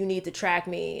like, you need to track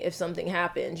me if something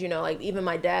happens. Like, even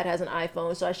my dad has an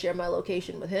iPhone, so I share my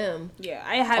location with him. Yeah,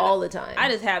 I have all the time. I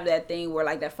just have that thing where,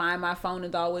 like, that Find My Phone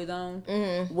is always on,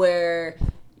 where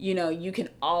you can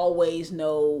always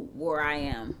know where I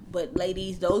am. But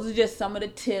ladies, those are just some of the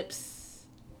tips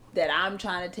that I'm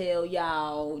trying to tell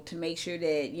y'all to make sure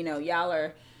that y'all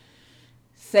are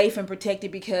safe and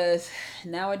protected, because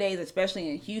nowadays, especially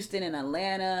in Houston and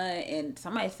Atlanta, and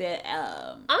somebody said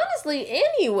honestly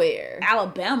anywhere,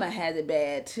 Alabama has it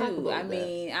bad too.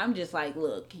 I'm just like,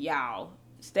 look, y'all,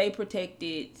 stay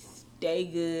protected, stay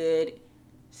good,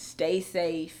 stay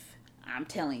safe. I'm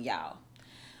telling y'all.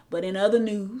 But in other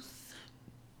news,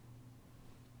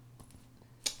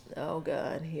 oh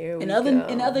God, here we go.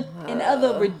 In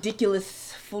other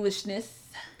ridiculous foolishness.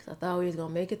 I thought we was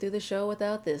gonna make it through the show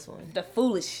without this one. The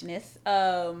foolishness.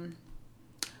 On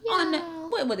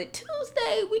what was it,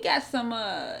 Tuesday? We got some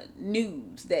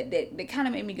news that kind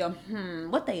of made me go,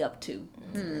 what they up to?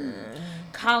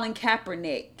 Colin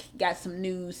Kaepernick got some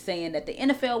news saying that the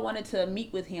NFL wanted to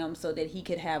meet with him so that he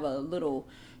could have a little,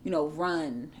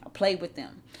 play with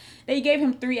them. They gave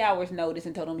him 3 hours notice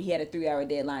and told him he had a 3-hour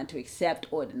deadline to accept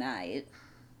or deny it.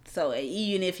 So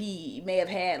even if he may have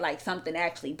had like something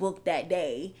actually booked that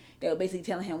day, they were basically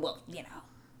telling him, well,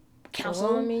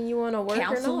 counsel. Well, you want to work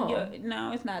counsel or no?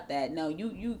 No, it's not that. No,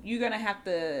 you're gonna have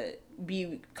to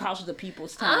be cautious of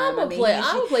people's time. I'm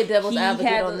gonna play devil's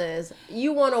advocate on this.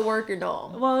 You want to work or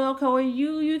no? Well, okay, well,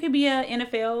 you could be an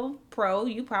NFL pro.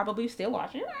 You probably still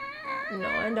watch it. No,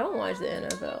 I don't watch the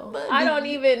NFL. But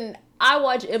I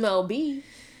watch MLB.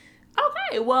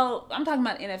 Okay, well, I'm talking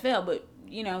about NFL, but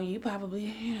you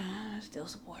probably, still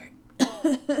support.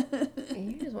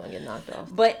 You just want to get knocked off.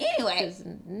 But anyway,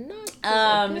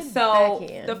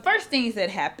 the first things that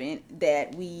happened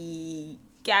that we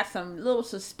got some little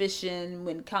suspicion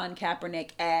when Colin Kaepernick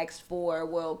asked for,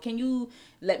 well, can you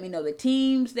let me know the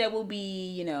teams that will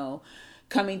be,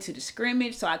 coming to the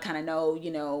scrimmage, so I kind of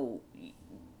know,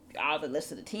 all the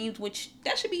list of the teams, which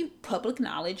that should be public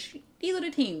knowledge. These are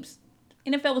the teams.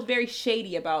 NFL was very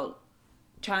shady about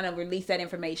trying to release that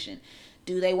information.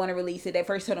 Do they want to release it? They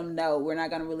first told them, no, we're not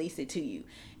going to release it to you.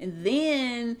 And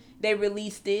then they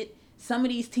released it. Some of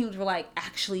these teams were like,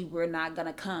 actually, we're not going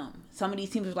to come. Some of these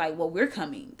teams were like, well, we're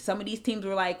coming. Some of these teams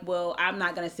were like, well, I'm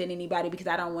not going to send anybody because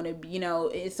I don't want to be,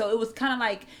 So it was kind of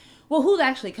like, well, who's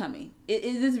actually coming?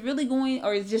 Is this really going,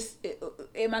 or is just,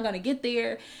 am I going to get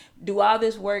there, do all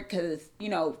this work? Because,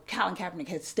 Colin Kaepernick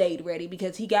has stayed ready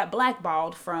because he got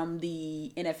blackballed from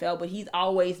the NFL, but he's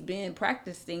always been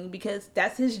practicing because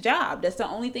that's his job. That's the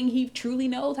only thing he truly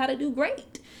knows how to do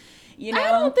great. I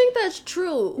don't think that's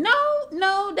true.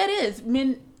 No, that is.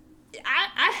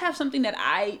 I have something that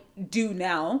I do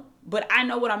now, but I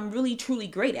know what I'm really truly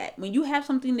great at. When you have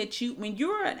something when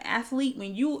you're an athlete,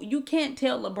 when you can't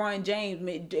tell LeBron James,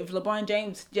 if LeBron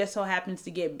James just so happens to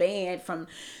get banned from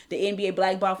the NBA,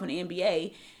 blackballed from the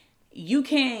NBA, you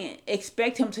can't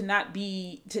expect him to not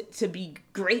be to be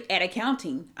great at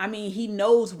accounting. He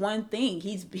knows one thing.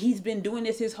 He's been doing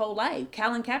this his whole life.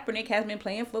 Colin Kaepernick has been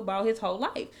playing football his whole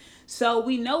life. So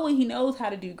we know he knows how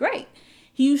to do great.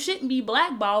 You shouldn't be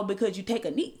blackballed because you take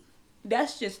a knee.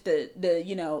 That's just the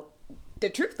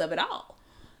truth of it all.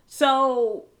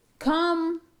 So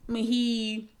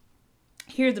he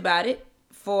hears about it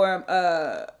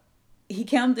he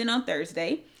comes in on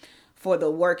Thursday for the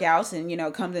workouts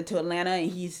and, comes into Atlanta and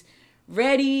he's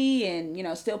ready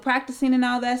and, still practicing and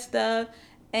all that stuff.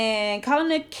 And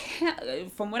Colin,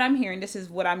 from what I'm hearing, this is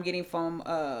what I'm getting from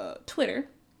Twitter.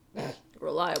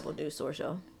 Reliable news source,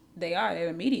 y'all.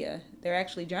 They're media. They're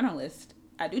actually journalists.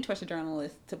 I do trust a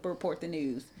journalist to report the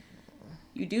news.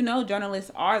 You do know journalists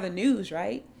are the news,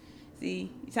 right?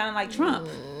 See, you sound like Trump.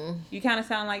 You kind of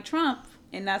sound like Trump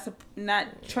and not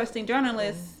trusting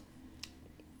journalists.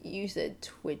 You said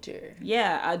Twitter.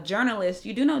 Yeah, a journalist.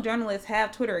 You do know journalists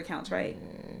have Twitter accounts, right?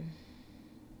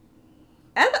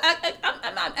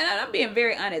 I'm being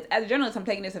very honest. As a journalist, I'm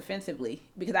taking this offensively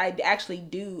because I actually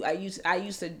do. I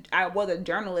was a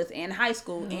journalist in high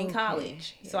school and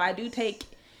college, yes. So I do take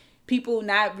people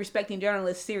not respecting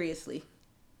journalists seriously.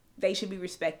 They should be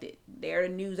respected. They're a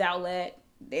news outlet.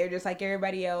 They're just like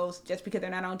everybody else. Just because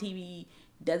they're not on TV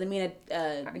doesn't mean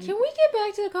Can we get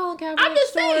back to the Colin Kaepernick I'm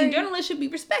just story? saying journalists should be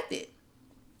respected.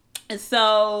 And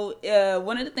so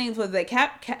one of the things was that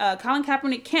Colin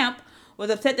Kaepernick camp was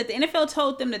upset that the NFL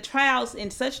told them to try out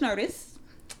in such notice,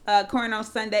 occurring on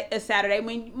Saturday,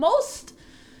 when most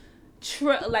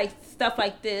stuff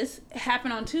like this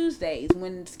happen on Tuesdays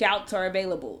when scouts are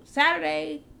available.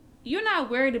 Saturday, you're not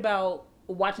worried about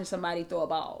watching somebody throw a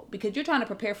ball because you're trying to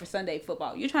prepare for Sunday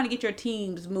football. You're trying to get your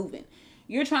teams moving.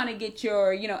 You're trying to get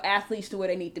your, athletes to where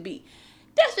they need to be.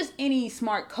 That's just any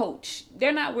smart coach.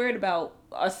 They're not worried about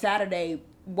a Saturday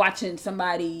watching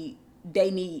somebody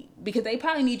they need, because they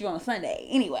probably need you on Sunday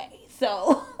anyway.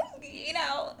 So,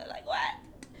 like, what?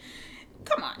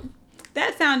 Come on.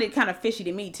 That sounded kind of fishy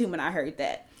to me too when I heard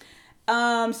that.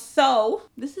 So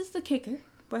this is the kicker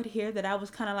right here that I was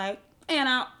kind of like,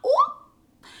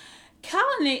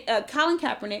 Colin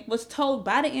Kaepernick was told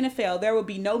by the NFL there will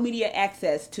be no media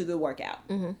access to the workout.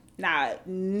 Mm-hmm. Nah,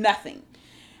 nothing.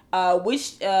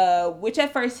 Which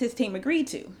at first his team agreed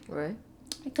to. Right.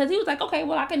 Because he was like, okay,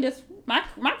 well, I can just, my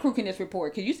crew can just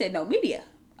report because you said no media.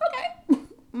 Okay.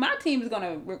 My team is going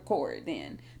to record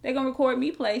then. They're going to record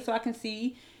me play so I can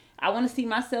see. I want to see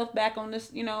myself back on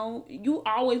this, you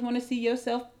always want to see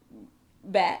yourself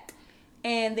back.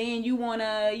 And then you want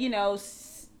to,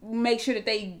 make sure that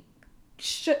they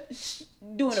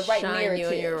doing the right Shine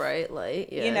narrative. You in your right light,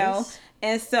 yes.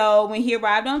 And so when he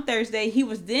arrived on Thursday, he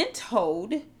was then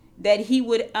told that he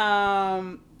would,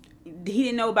 he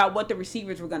didn't know about what the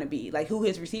receivers were going to be, like who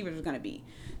his receivers were going to be.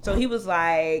 So he was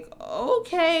like,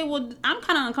 okay, well, I'm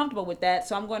kind of uncomfortable with that,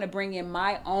 so I'm going to bring in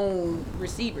my own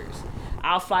receivers.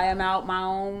 I'll fly them out my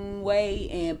own way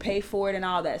and pay for it and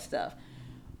all that stuff.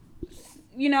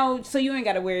 So you ain't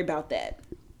got to worry about that.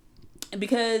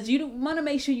 Because you want to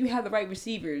make sure you have the right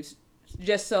receivers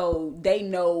just so they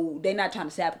know they're not trying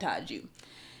to sabotage you.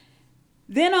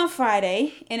 Then on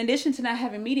Friday, in addition to not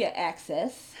having media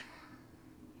access,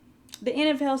 the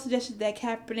NFL suggested that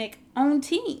Kaepernick's own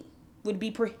team would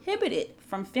be prohibited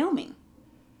from filming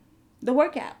the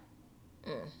workout.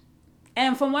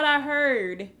 And from what I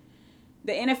heard,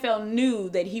 the NFL knew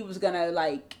that he was going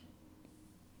to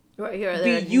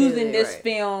be using this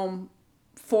film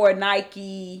for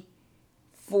Nike,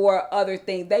 for other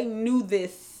things. They knew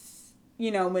this,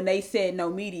 when they said no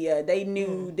media, they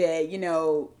knew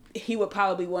that, he would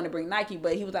probably want to bring Nike,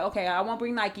 but he was like, okay, I won't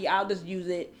bring Nike. I'll just use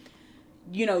it,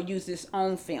 use this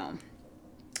own film.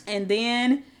 And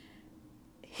then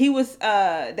he was,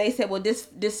 they said, well,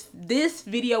 this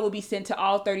video will be sent to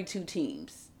all 32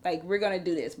 teams. Like, we're going to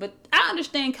do this. But I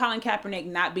understand Colin Kaepernick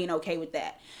not being okay with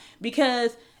that.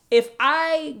 Because if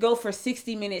I go for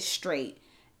 60 minutes straight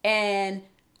and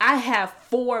I have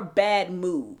 4 bad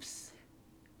moves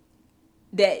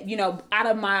that, out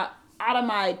of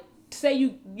my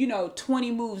say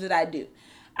 20 moves that I do,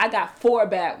 I got 4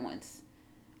 bad ones.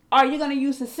 Are you going to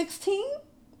use the 16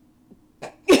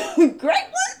 great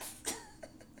ones?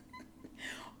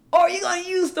 Or are you going to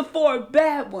use the 4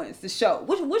 bad ones to show?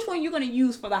 Which one are you going to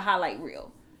use for the highlight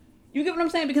reel? You get what I'm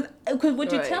saying? Because what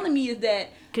you're telling me is that...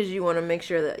 Because you want to make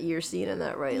sure that you're seen in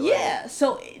that right light. Yeah,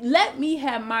 so let me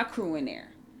have my crew in there.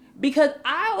 Because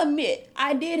I'll admit,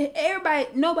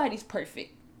 nobody's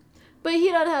perfect. But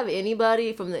he doesn't have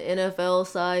anybody from the NFL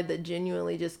side that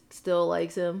genuinely just still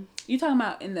likes him. You talking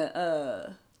about in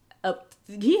the...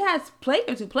 he has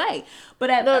players who play, but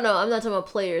no, I'm not talking about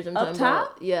players. I'm talking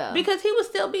top, about, yeah, because he would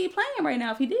still be playing right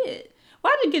now if he did.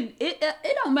 Why did it?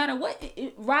 It don't matter what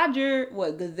Roger,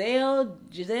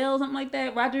 Giselle, something like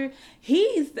that. Roger,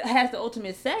 has the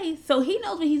ultimate say, so he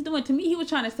knows what he's doing. To me, he was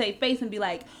trying to save face and be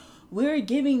like, we're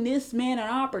giving this man an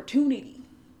opportunity.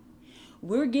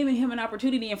 We're giving him an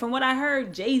opportunity, and from what I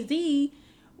heard, Jay-Z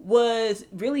was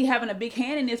really having a big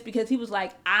hand in this because he was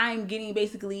like, I'm getting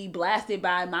basically blasted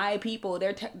by my people.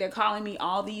 They're calling me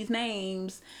all these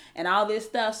names and all this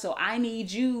stuff. So I need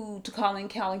you to call in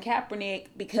Colin Kaepernick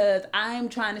because I'm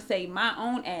trying to save my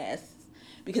own ass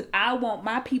because I want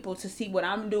my people to see what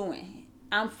I'm doing.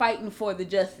 I'm fighting for the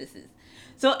justices.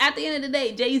 So at the end of the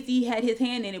day, Jay-Z had his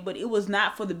hand in it, but it was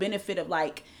not for the benefit of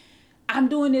like, I'm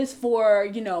doing this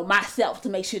for, myself to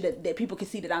make sure that people can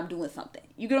see that I'm doing something.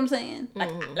 You get what I'm saying?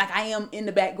 Like I am in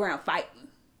the background fighting.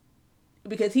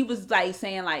 because he was like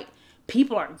saying like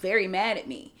people are very mad at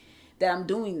me that I'm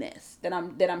doing this, that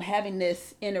I'm having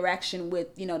this interaction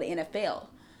with the NFL.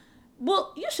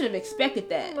 Well, you should have expected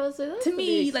that. To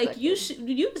me, like you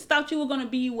just thought you were gonna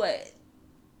be what,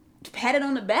 patted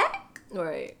on the back,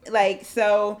 right? Like,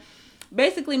 so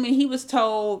basically, when he was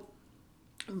told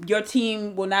your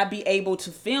team will not be able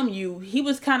to film you, he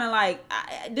was kind of like,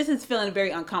 this is feeling very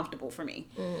uncomfortable for me,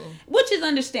 which is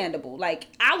understandable. Like,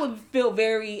 I would feel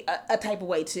very a type of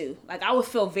way too. Like, I would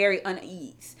feel very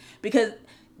unease because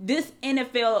this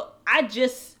NFL, I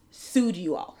just sued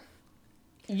you all.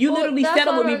 You literally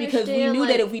settled with me because we knew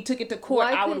that if we took it to court,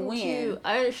 I would win.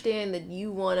 I understand that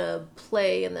you want to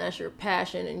play and that's your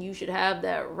passion and you should have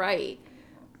that right.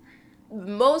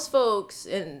 Most folks,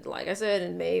 and like I said,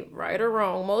 and right or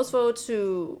wrong, most folks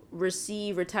who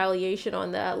receive retaliation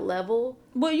on that level,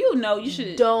 well, you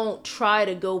should don't try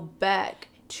to go back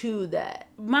to that.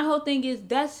 My whole thing is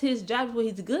that's his job, what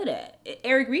he's good at.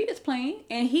 Eric Reid is playing,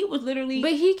 and he was literally.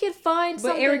 But he could find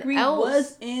something Eric Reid else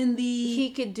was in the.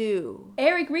 He could do.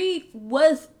 Eric Reid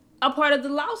was a part of the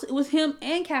lawsuit. It was him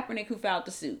and Kaepernick who filed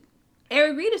the suit.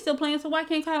 Eric Reid is still playing, so why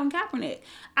can't Colin Kaepernick?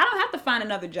 I don't have to find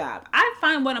another job. I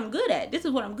find what I'm good at. This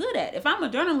is what I'm good at. If I'm a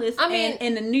journalist, and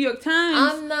in the New York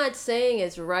Times, I'm not saying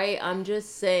it's right. I'm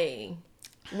just saying.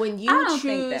 When you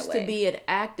choose to be an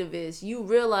activist, you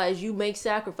realize you make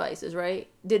sacrifices, right?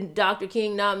 Did Dr.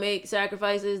 King not make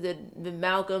sacrifices? Did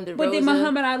Malcolm, did Rosa? But did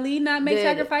Muhammad Ali not make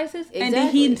sacrifices? Exactly. And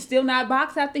did he still not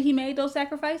box after he made those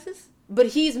sacrifices?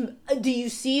 But do you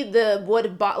see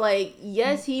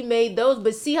yes, he made those,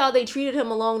 but see how they treated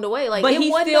him along the way. Like, but it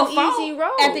wasn't no easy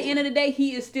road. At the end of the day,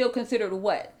 he is still considered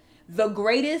what? The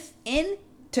greatest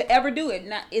to ever do it.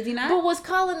 Is he not? But was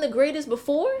Colin the greatest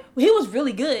before? He was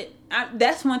really good.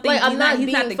 That's one thing. Like,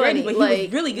 he's not the greatest, but he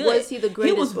was really good. Was he the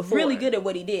greatest? He was before? really good at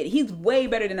what he did. He's way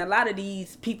better than a lot of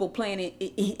these people playing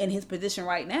in his position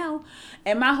right now.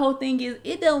 And my whole thing is,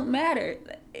 it don't matter.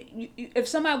 If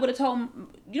somebody would have told him,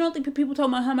 you don't think people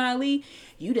told Muhammad Ali,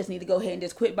 you just need to go ahead and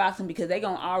just quit boxing because they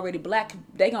gonna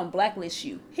blacklist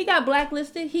you. He got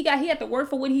blacklisted. He had to work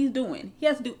for what he's doing. He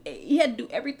had to do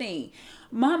everything.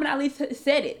 Muhammad Ali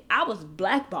said it. I was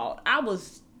blackballed. I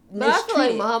was. But I feel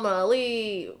like Muhammad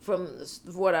Ali, from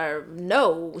what I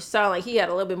know, sound like he had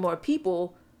a little bit more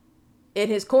people in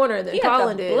his corner than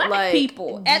Colin did. Like,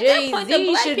 people.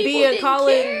 Jay-Z should be in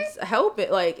Colin's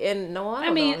helping. Like, and no,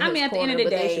 I mean, at the end of the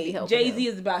day, Jay-Z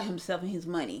is about himself and his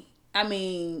money. I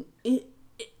mean,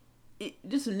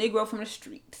 this is a Negro from the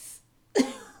streets.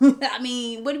 I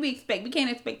mean, what do we expect? We can't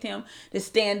expect him to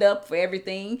stand up for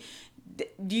everything.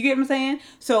 Do you get what I'm saying?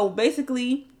 So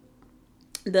basically,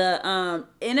 the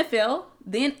NFL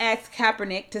then asked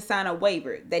Kaepernick to sign a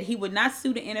waiver that he would not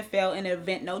sue the NFL in the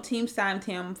event no team signed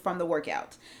him from the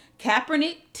workouts.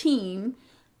 Kaepernick team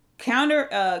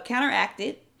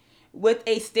counteracted with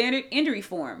a standard injury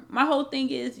form. My whole thing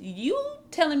is, you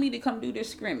telling me to come do this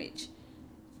scrimmage.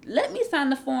 Let me sign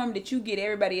the form that you get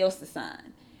everybody else to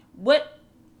sign.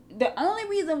 The only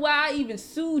reason why I even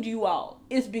sued you all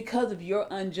is because of your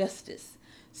injustice.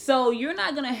 So you're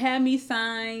not going to have me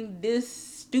sign this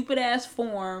stupid ass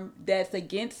form that's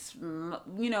against, at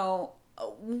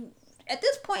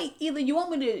this point, either you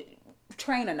want me to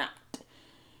train or not.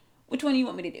 Which one do you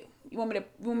want me to do? You want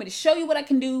me to show you what I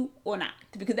can do or not?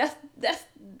 Because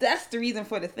that's the reason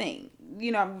for the thing.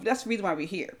 That's the reason why we're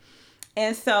here.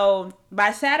 And so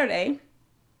by Saturday,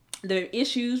 the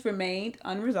issues remained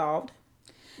unresolved.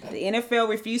 The NFL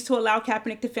refused to allow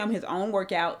Kaepernick to film his own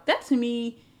workout. That, to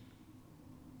me,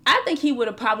 I think he would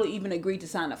have probably even agreed to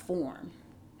sign a form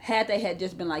had they had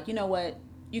just been like, you know what,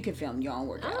 you can film your own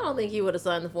workout. I don't think he would have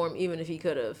signed the form even if he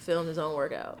could have filmed his own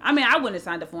workout. I mean, I wouldn't have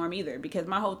signed the form either because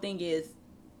my whole thing is,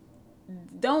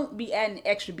 don't be adding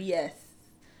extra BS.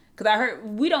 Because I heard,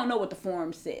 we don't know what the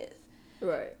form says.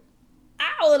 Right.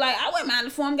 I wouldn't mind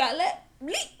the form got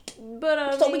leaked.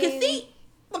 But so we can see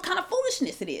what kind of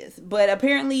foolishness it is. But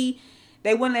apparently,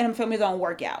 they wouldn't let him film his own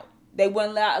workout. They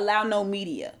wouldn't allow no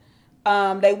media.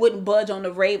 They wouldn't budge on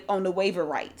the waiver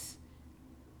rights.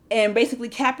 And basically,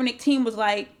 Kaepernick team was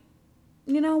like,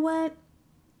 you know what?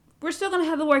 We're still going to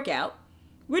have the workout.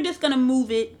 We're just going to move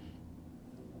it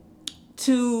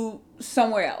to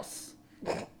somewhere else.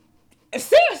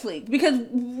 Seriously. Because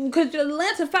the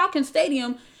Atlanta Falcons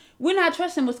Stadium, we're not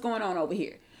trusting what's going on over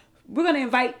here. We're going to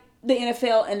invite the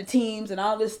NFL and the teams and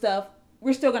all this stuff.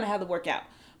 We're still going to have the workout.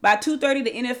 By 2:30,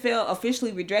 the NFL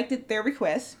officially rejected their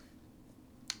request.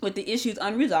 With the issues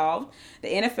unresolved, the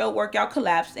NFL workout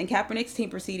collapsed and Kaepernick's team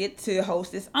proceeded to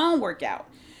host its own workout.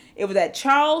 It was at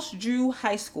Charles Drew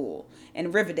High School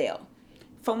in Riverdale.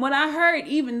 From what I heard,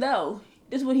 even though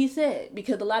This is what he said,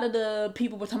 because a lot of the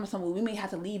people were talking about something, we may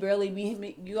have to leave early,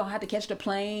 you're going to have to catch the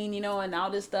plane, and all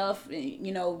this stuff.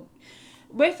 And,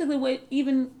 basically what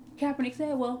even Kaepernick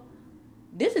said, well,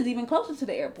 this is even closer to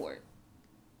the airport.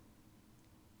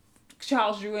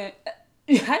 Charles Drew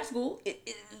High School is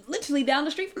literally down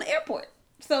the street from the airport.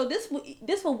 So this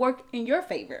will work in your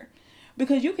favor,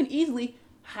 because you can easily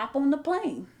hop on the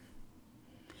plane.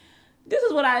 This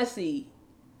is what I see.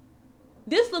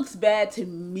 This looks bad to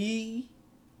me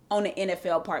on the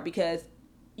NFL part, because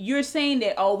you're saying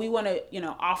that, oh, we want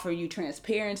to, offer you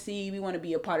transparency. We want to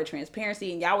be a part of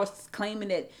transparency. And y'all was claiming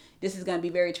that this is going to be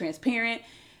very transparent.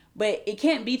 But it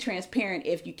can't be transparent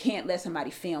if you can't let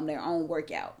somebody film their own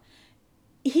workout.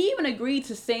 He even agreed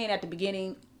to saying at the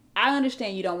beginning, I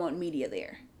understand you don't want media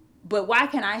there, but why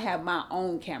can't I have my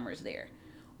own cameras there?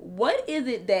 What is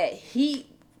it that he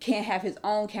can't have his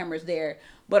own cameras there,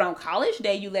 but on College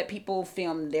Day you let people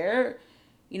film their,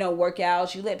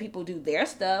 workouts, you let people do their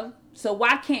stuff? So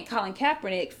why can't Colin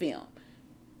Kaepernick film?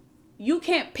 You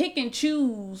can't pick and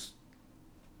choose,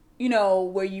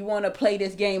 where you want to play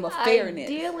this game of fairness.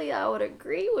 Ideally, I would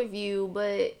agree with you,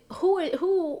 but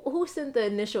who sent the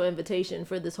initial invitation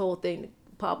for this whole thing to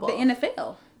pop off? The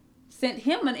NFL sent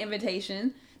him an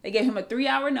invitation. They gave him a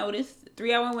 3-hour notice,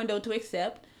 3-hour window to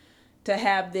accept, to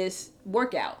have this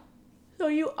workout. So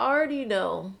you already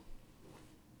know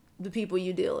the people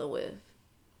you're dealing with.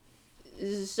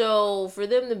 So for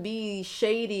them to be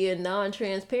shady and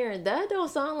non-transparent, that don't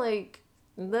sound like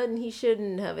nothing he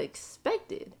shouldn't have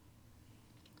expected.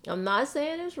 I'm not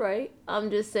saying it's right. I'm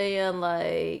just saying,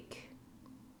 like,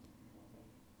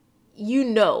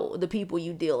 the people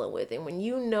you dealing with. And when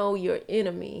you know your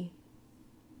enemy,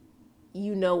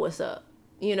 you know what's up.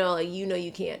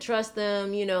 You can't trust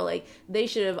them. They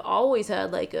should have always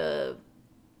had, like, a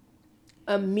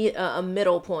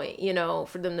middle point,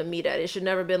 for them to meet at. It should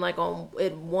never been like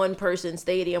in one person's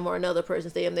stadium or another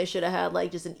person's stadium. They should have had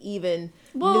like just an even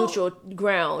neutral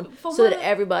ground so that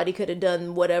everybody could have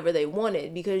done whatever they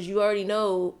wanted, because you already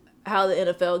know how the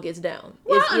NFL gets down.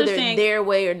 Well, it's either their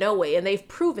way or no way, and they've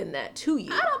proven that to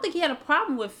you. I don't think he had a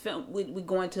problem with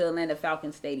going to Atlanta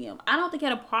Falcons Stadium. I don't think he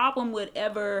had a problem with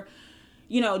ever,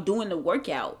 doing the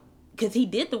workout. Because he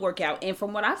did the workout, and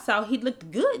from what I saw, he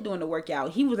looked good doing the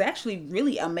workout. He was actually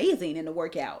really amazing in the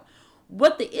workout.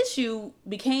 What the issue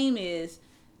became is,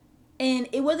 and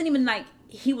it wasn't even like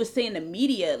he was saying the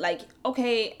media, like,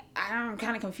 okay, I'm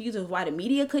kind of confused with why the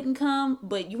media couldn't come,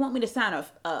 but you want me to sign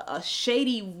a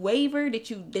shady waiver that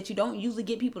you don't usually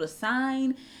get people to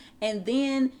sign, and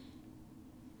then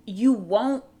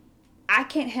I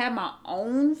can't have my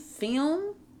own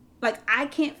film? Like, I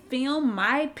can't film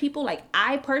my people. Like,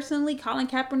 I personally, Colin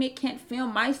Kaepernick, can't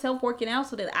film myself working out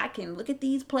so that I can look at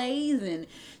these plays and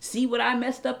see what I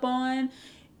messed up on.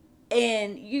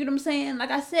 And you know what I'm saying?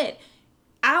 Like I said,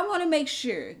 I want to make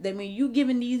sure that when you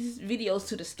giving these videos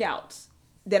to the scouts,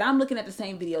 that I'm looking at the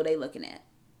same video they looking at.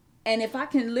 And if I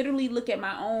can literally look at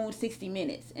my own 60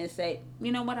 minutes and say,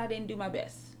 you know what, I didn't do my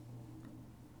best.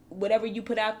 Whatever you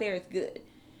put out there is good.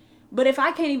 But if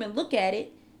I can't even look at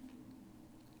it,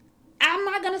 I'm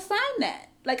not going to sign that.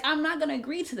 Like, I'm not going to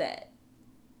agree to that.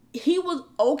 He was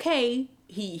okay.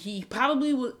 He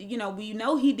probably was, we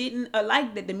know he didn't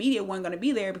like that the media wasn't going to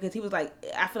be there, because he was like,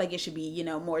 I feel like it should be,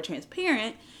 more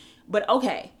transparent. But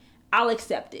okay, I'll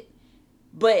accept it.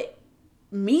 But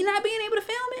me not being able to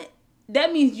film it,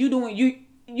 that means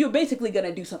you're basically going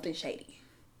to do something shady.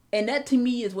 And that to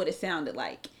me is what it sounded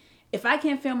like. If I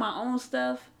can't film my own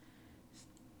stuff,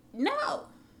 no.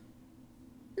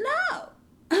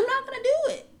 I'm not going to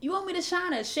do it. You want me to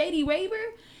sign a shady waiver?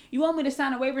 You want me to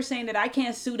sign a waiver saying that I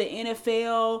can't sue the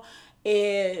NFL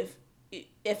if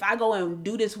I go and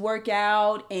do this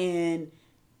workout and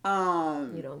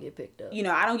you don't get picked up.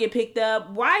 I don't get picked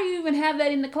up. Why do you even have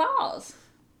that in the clause?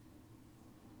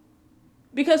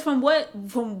 Because from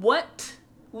what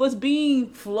was being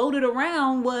floated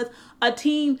around was a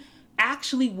team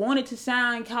actually wanted to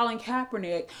sign Colin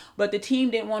Kaepernick, but the team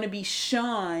didn't want to be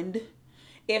shunned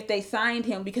if they signed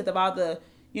him because of all the,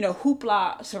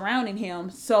 hoopla surrounding him.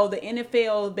 So the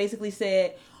NFL basically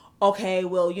said, okay,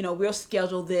 well, we'll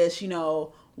schedule this,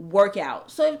 workout.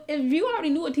 So if you already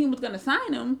knew a team was going to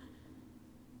sign him,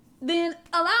 then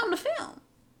allow him to film.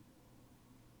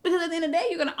 Because at the end of the day,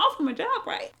 you're going to offer him a job,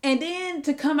 right? And then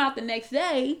to come out the next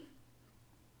day,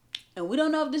 and we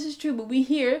don't know if this is true, but we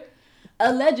hear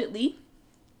allegedly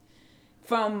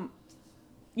from,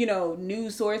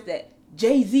 news source that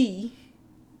Jay-Z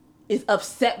is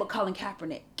upset with Colin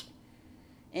Kaepernick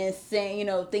and saying,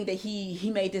 think that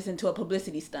he made this into a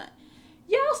publicity stunt.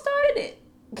 Y'all started it.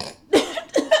 I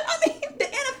mean, the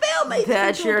NFL NFL made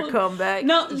that's your comeback.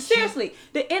 No, seriously,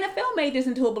 the NFL made this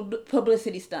into a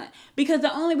publicity stunt because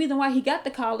the only reason why he got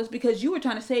the call is because you were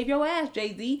trying to save your ass,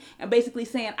 Jay-Z, and basically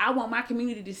saying, I want my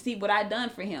community to see what I done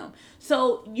for him.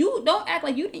 So you don't act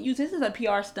like you didn't use this as a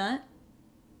PR stunt.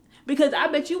 Because I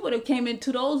bet you would have came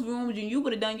into those rooms and you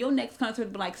would have done your next concert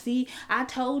and be like, see, I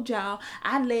told y'all,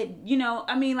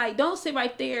 don't sit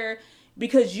right there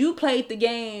because you played the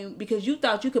game because you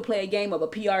thought you could play a game of a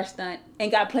PR stunt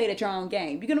and got played at your own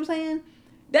game. You get what I'm saying?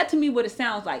 That to me what it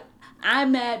sounds like.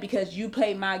 I'm mad because you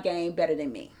played my game better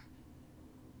than me.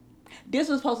 This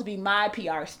was supposed to be my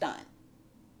PR stunt.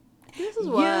 This is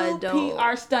why you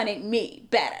PR stunted me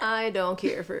better. I don't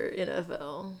care for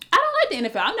NFL. I don't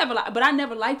like the NFL. I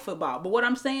never liked football. But what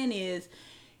I'm saying is,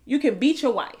 you can beat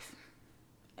your wife.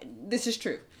 This is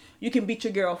true. You can beat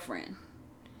your girlfriend.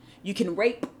 You can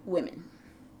rape women.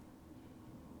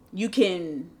 You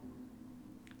can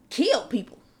kill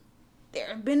people. There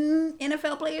have been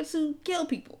NFL players who kill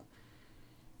people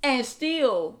and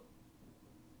still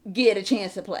get a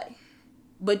chance to play.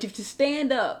 But if you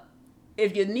stand up,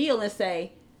 if you kneel and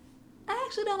say, I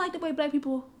actually don't like the way black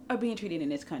people are being treated in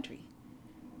this country,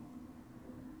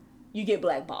 you get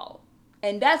blackballed.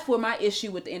 And that's where my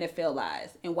issue with the NFL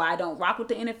lies. And why I don't rock with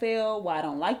the NFL, why I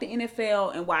don't like the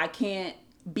NFL, and why I can't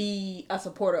be a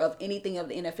supporter of anything of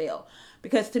the NFL.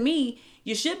 Because to me,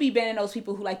 you should be banning those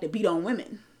people who like to beat on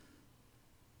women.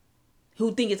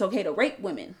 Who think it's okay to rape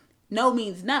women. No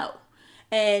means no.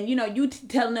 And, you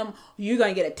telling them you're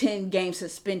going to get a 10-game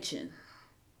suspension.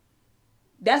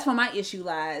 That's where my issue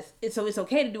lies. So it's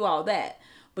okay to do all that.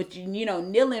 But,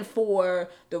 kneeling for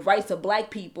the rights of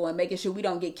black people and making sure we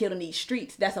don't get killed in these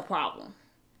streets, that's a problem.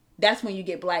 That's when you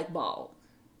get blackballed.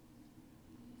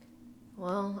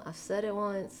 Well, I've said it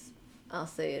once. I'll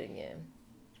say it again.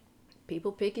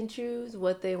 People pick and choose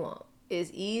what they want. It's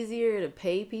easier to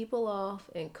pay people off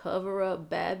and cover up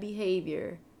bad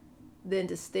behavior than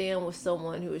to stand with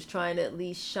someone who is trying to at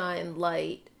least shine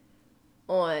light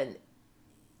on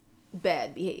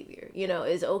bad behavior.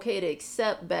 It's okay to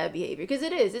accept bad behavior because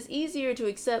it is. It's easier to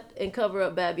accept and cover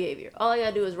up bad behavior. All I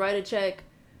gotta do is write a check,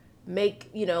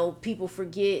 make people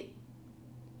forget,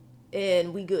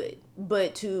 and we good.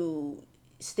 But to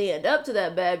stand up to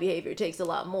that bad behavior takes a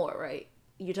lot more, right?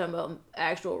 You're talking about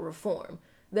actual reform.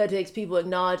 That takes people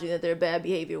acknowledging that their bad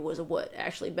behavior was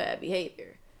actually bad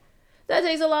behavior. That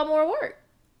takes a lot more work.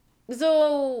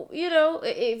 So,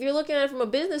 if you're looking at it from a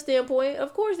business standpoint,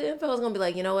 of course the NFL is going to be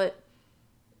like, you know what?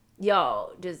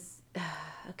 Y'all just,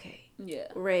 okay. Yeah.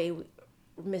 Ray,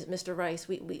 Mr. Rice,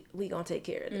 we going to take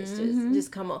care of this. Mm-hmm.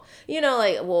 Just come on.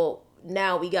 Well,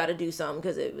 now we got to do something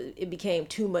because it became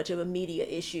too much of a media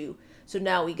issue. So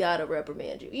now we got to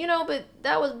reprimand you. But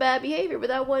that was bad behavior, but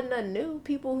that wasn't nothing new.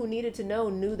 People who needed to know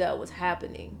knew that was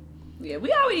happening. Yeah,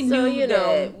 we already knew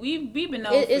that. We've been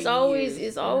knowing it's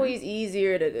always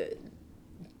easier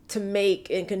to make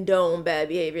and condone bad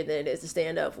behavior than it is to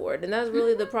stand up for it. And that's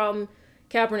really the problem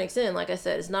Kaepernick's in. Like I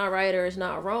said, it's not right or it's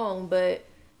not wrong, but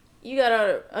you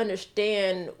gotta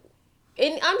understand.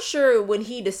 And I'm sure when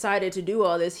he decided to do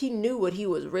all this, he knew what he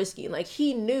was risking. Like,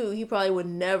 he knew he probably would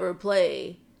never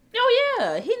play. Oh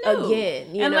yeah, he knew. Again,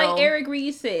 and like Eric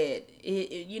Reed said,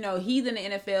 he's in the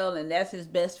NFL and that's his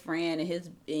best friend, and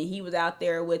he was out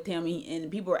there with him, and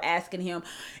people were asking him,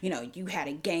 you had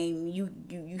a game,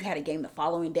 you had a game the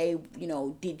following day,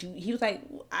 did you? He was like,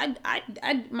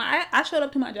 I showed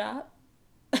up to my job.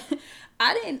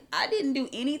 I didn't do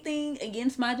anything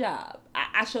against my job.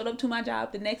 I showed up to my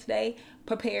job the next day,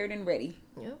 prepared and ready.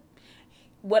 Yep.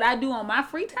 What I do on my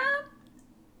free time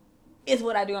is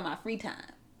what I do on my free time.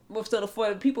 So for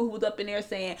the people who was up in there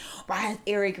saying, why is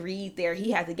Eric Reed there?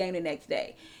 He has a game the next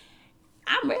day.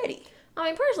 I'm ready. I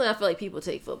mean, personally, I feel like people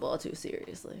take football too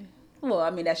seriously.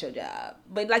 Well, that's your job.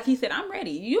 But like he said, I'm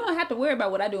ready. You don't have to worry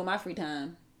about what I do in my free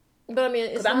time. But I mean,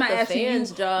 it's not the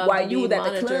fans' job why to you be was at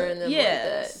the club. monitoring them like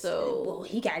that. So, well,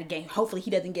 he got a game. Hopefully,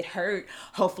 he doesn't get hurt.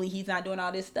 Hopefully, he's not doing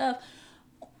all this stuff.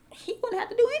 He wouldn't have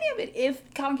to do any of it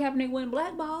if Colin Kaepernick wasn't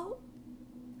blackballed.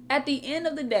 At the end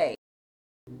of the day,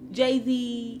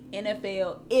 Jay-Z,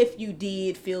 NFL, if you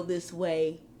did feel this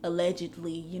way,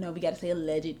 allegedly, we got to say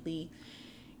allegedly,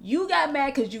 you got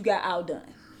mad because you got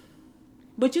outdone.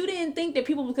 But you didn't think that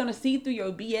people were going to see through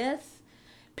your BS.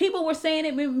 People were saying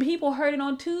it when people heard it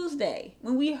on Tuesday.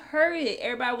 When we heard it,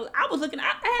 I was looking,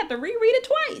 I had to reread it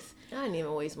twice. I didn't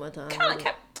even waste my time. Do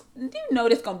you know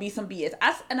there's going to be some BS?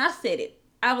 I said it.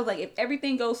 I was like, if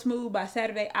everything goes smooth by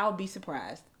Saturday, I'll be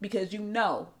surprised. Because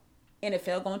NFL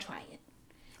going to try it.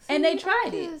 And they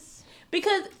tried it.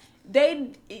 Because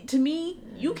to me,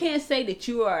 you can't say that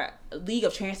you are league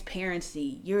of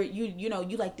transparency. You know,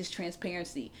 you like this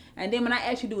transparency. And then when I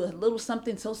ask you to do a little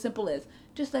something so simple as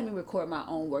just let me record my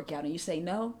own workout, and you say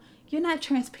no, you're not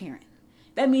transparent.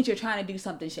 That means you're trying to do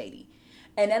something shady.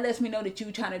 And that lets me know that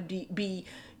you're trying to be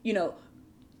you know,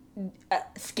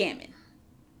 scamming.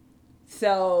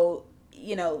 So,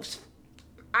 you know,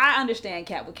 I understand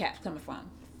where Cap's coming from.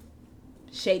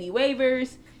 Shady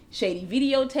waivers, shady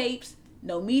videotapes,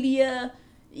 no media.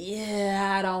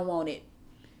 Yeah, I don't want it.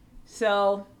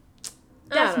 So,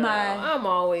 that's I'm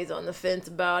always on the fence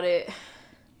about it.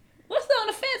 What's on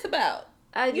the fence about?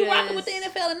 You rocking with the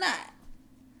NFL or not?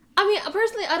 I mean,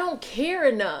 personally, I don't care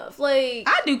enough. Like,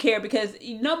 I do care because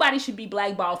nobody should be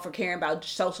blackballed for caring about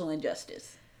social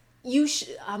injustice.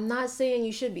 I'm not saying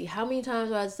you should be. How many times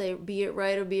do I say be it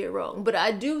right or be it wrong? But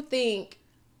I do think,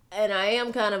 and I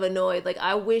am kind of annoyed. Like,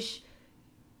 I wish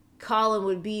Colin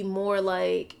would be more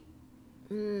like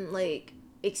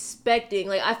expecting.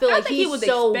 Like, I feel like he's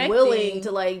so willing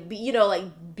to like be, you know, like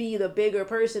be the bigger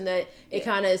person that it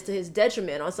kind of is to his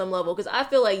detriment on some level. Because I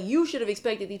feel like you should have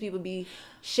expected these people to be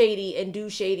shady and do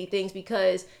shady things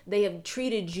because they have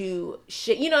treated you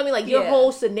you know what I mean? Like, your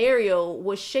whole scenario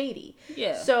was shady.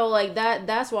 Yeah. So like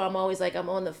that's why I'm always like, I'm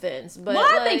on the fence. But well,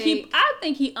 I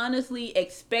think he honestly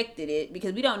expected it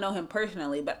because we don't know him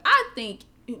personally. But I think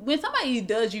when somebody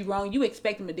does you wrong, you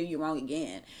expect them to do you wrong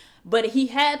again. But he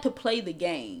had to play the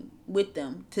game with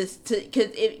them because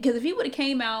if he would have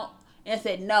came out and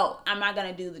said, no, I'm not going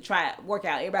to do the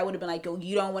workout, everybody would have been like, oh,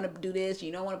 you don't want to do this,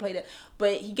 you don't want to play that.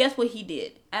 But guess what he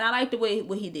did? And I like the way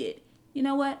what he did. You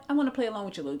know what? I'm going to play along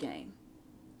with your little game.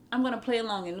 I'm going to play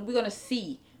along and we're going to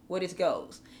see where this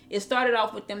goes. It started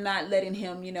off with them not letting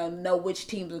him, you know which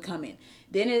teams would come in.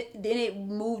 Then it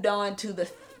moved on to the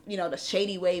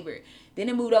shady waiver. Then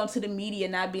it moved on to the media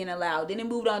not being allowed. Then it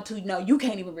moved on to, no, you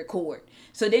can't even record.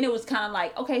 So then it was kind of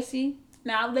like, okay, see,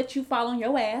 now I'll let you fall on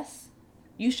your ass.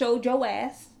 You showed your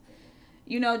ass.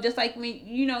 You know, just like me,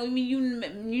 you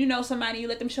know somebody, you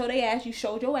let them show their ass, you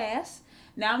showed your ass.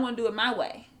 Now I'm going to do it my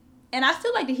way. And I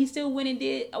still like that he still went and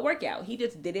did a workout. He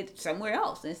just did it somewhere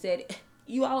else and said,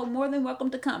 you all are more than welcome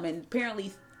to come. And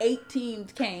apparently 8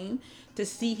 teams came to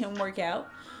see him work out.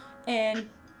 And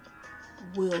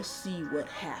we'll see what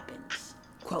happens.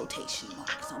 Quotation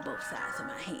marks on both sides of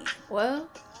my hand. Well,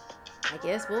 I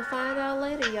guess we'll find out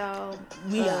later, y'all.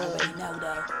 We already know,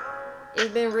 though.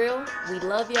 It's been real. We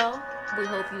love y'all. We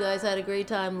hope you guys had a great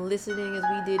time listening as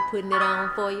we did putting it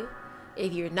on for you.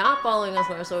 If you're not following us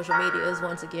on our social medias,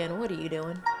 once again, what are you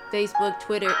doing? Facebook,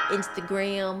 Twitter,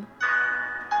 Instagram,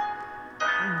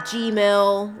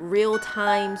 Gmail,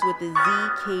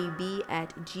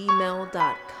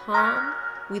 realtimeswithazkb@gmail.com.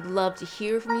 We'd love to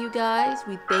hear from you guys.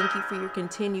 We thank you for your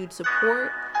continued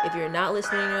support. If you're not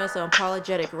listening to us on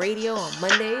Apologetic Radio on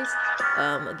Mondays,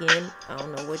 again, I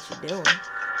don't know what you're doing.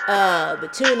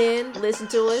 But tune in, listen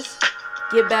to us,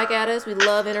 get back at us. We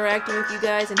love interacting with you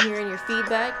guys and hearing your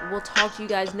feedback. We'll talk to you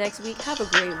guys next week. Have a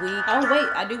great week. Oh, wait,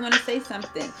 I do want to say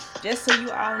something. Just so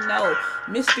you all know,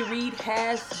 Mr. Reed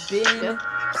has been...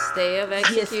 Stay of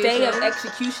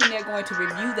execution. They're going to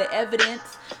review the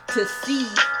evidence to see.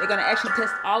 They're going to actually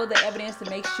test all of the evidence to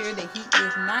make sure that he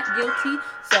is not guilty.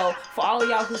 So for all of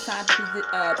y'all who signed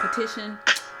the petition,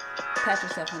 pat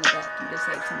yourself on the back. You just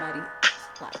saved somebody's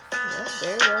life. Yeah,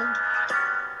 there you go.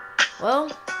 Well,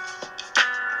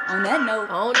 on that note,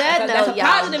 that's a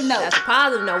positive note. That's a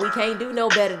positive note. We can't do no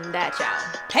better than that, y'all.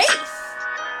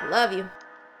 Peace. Love you.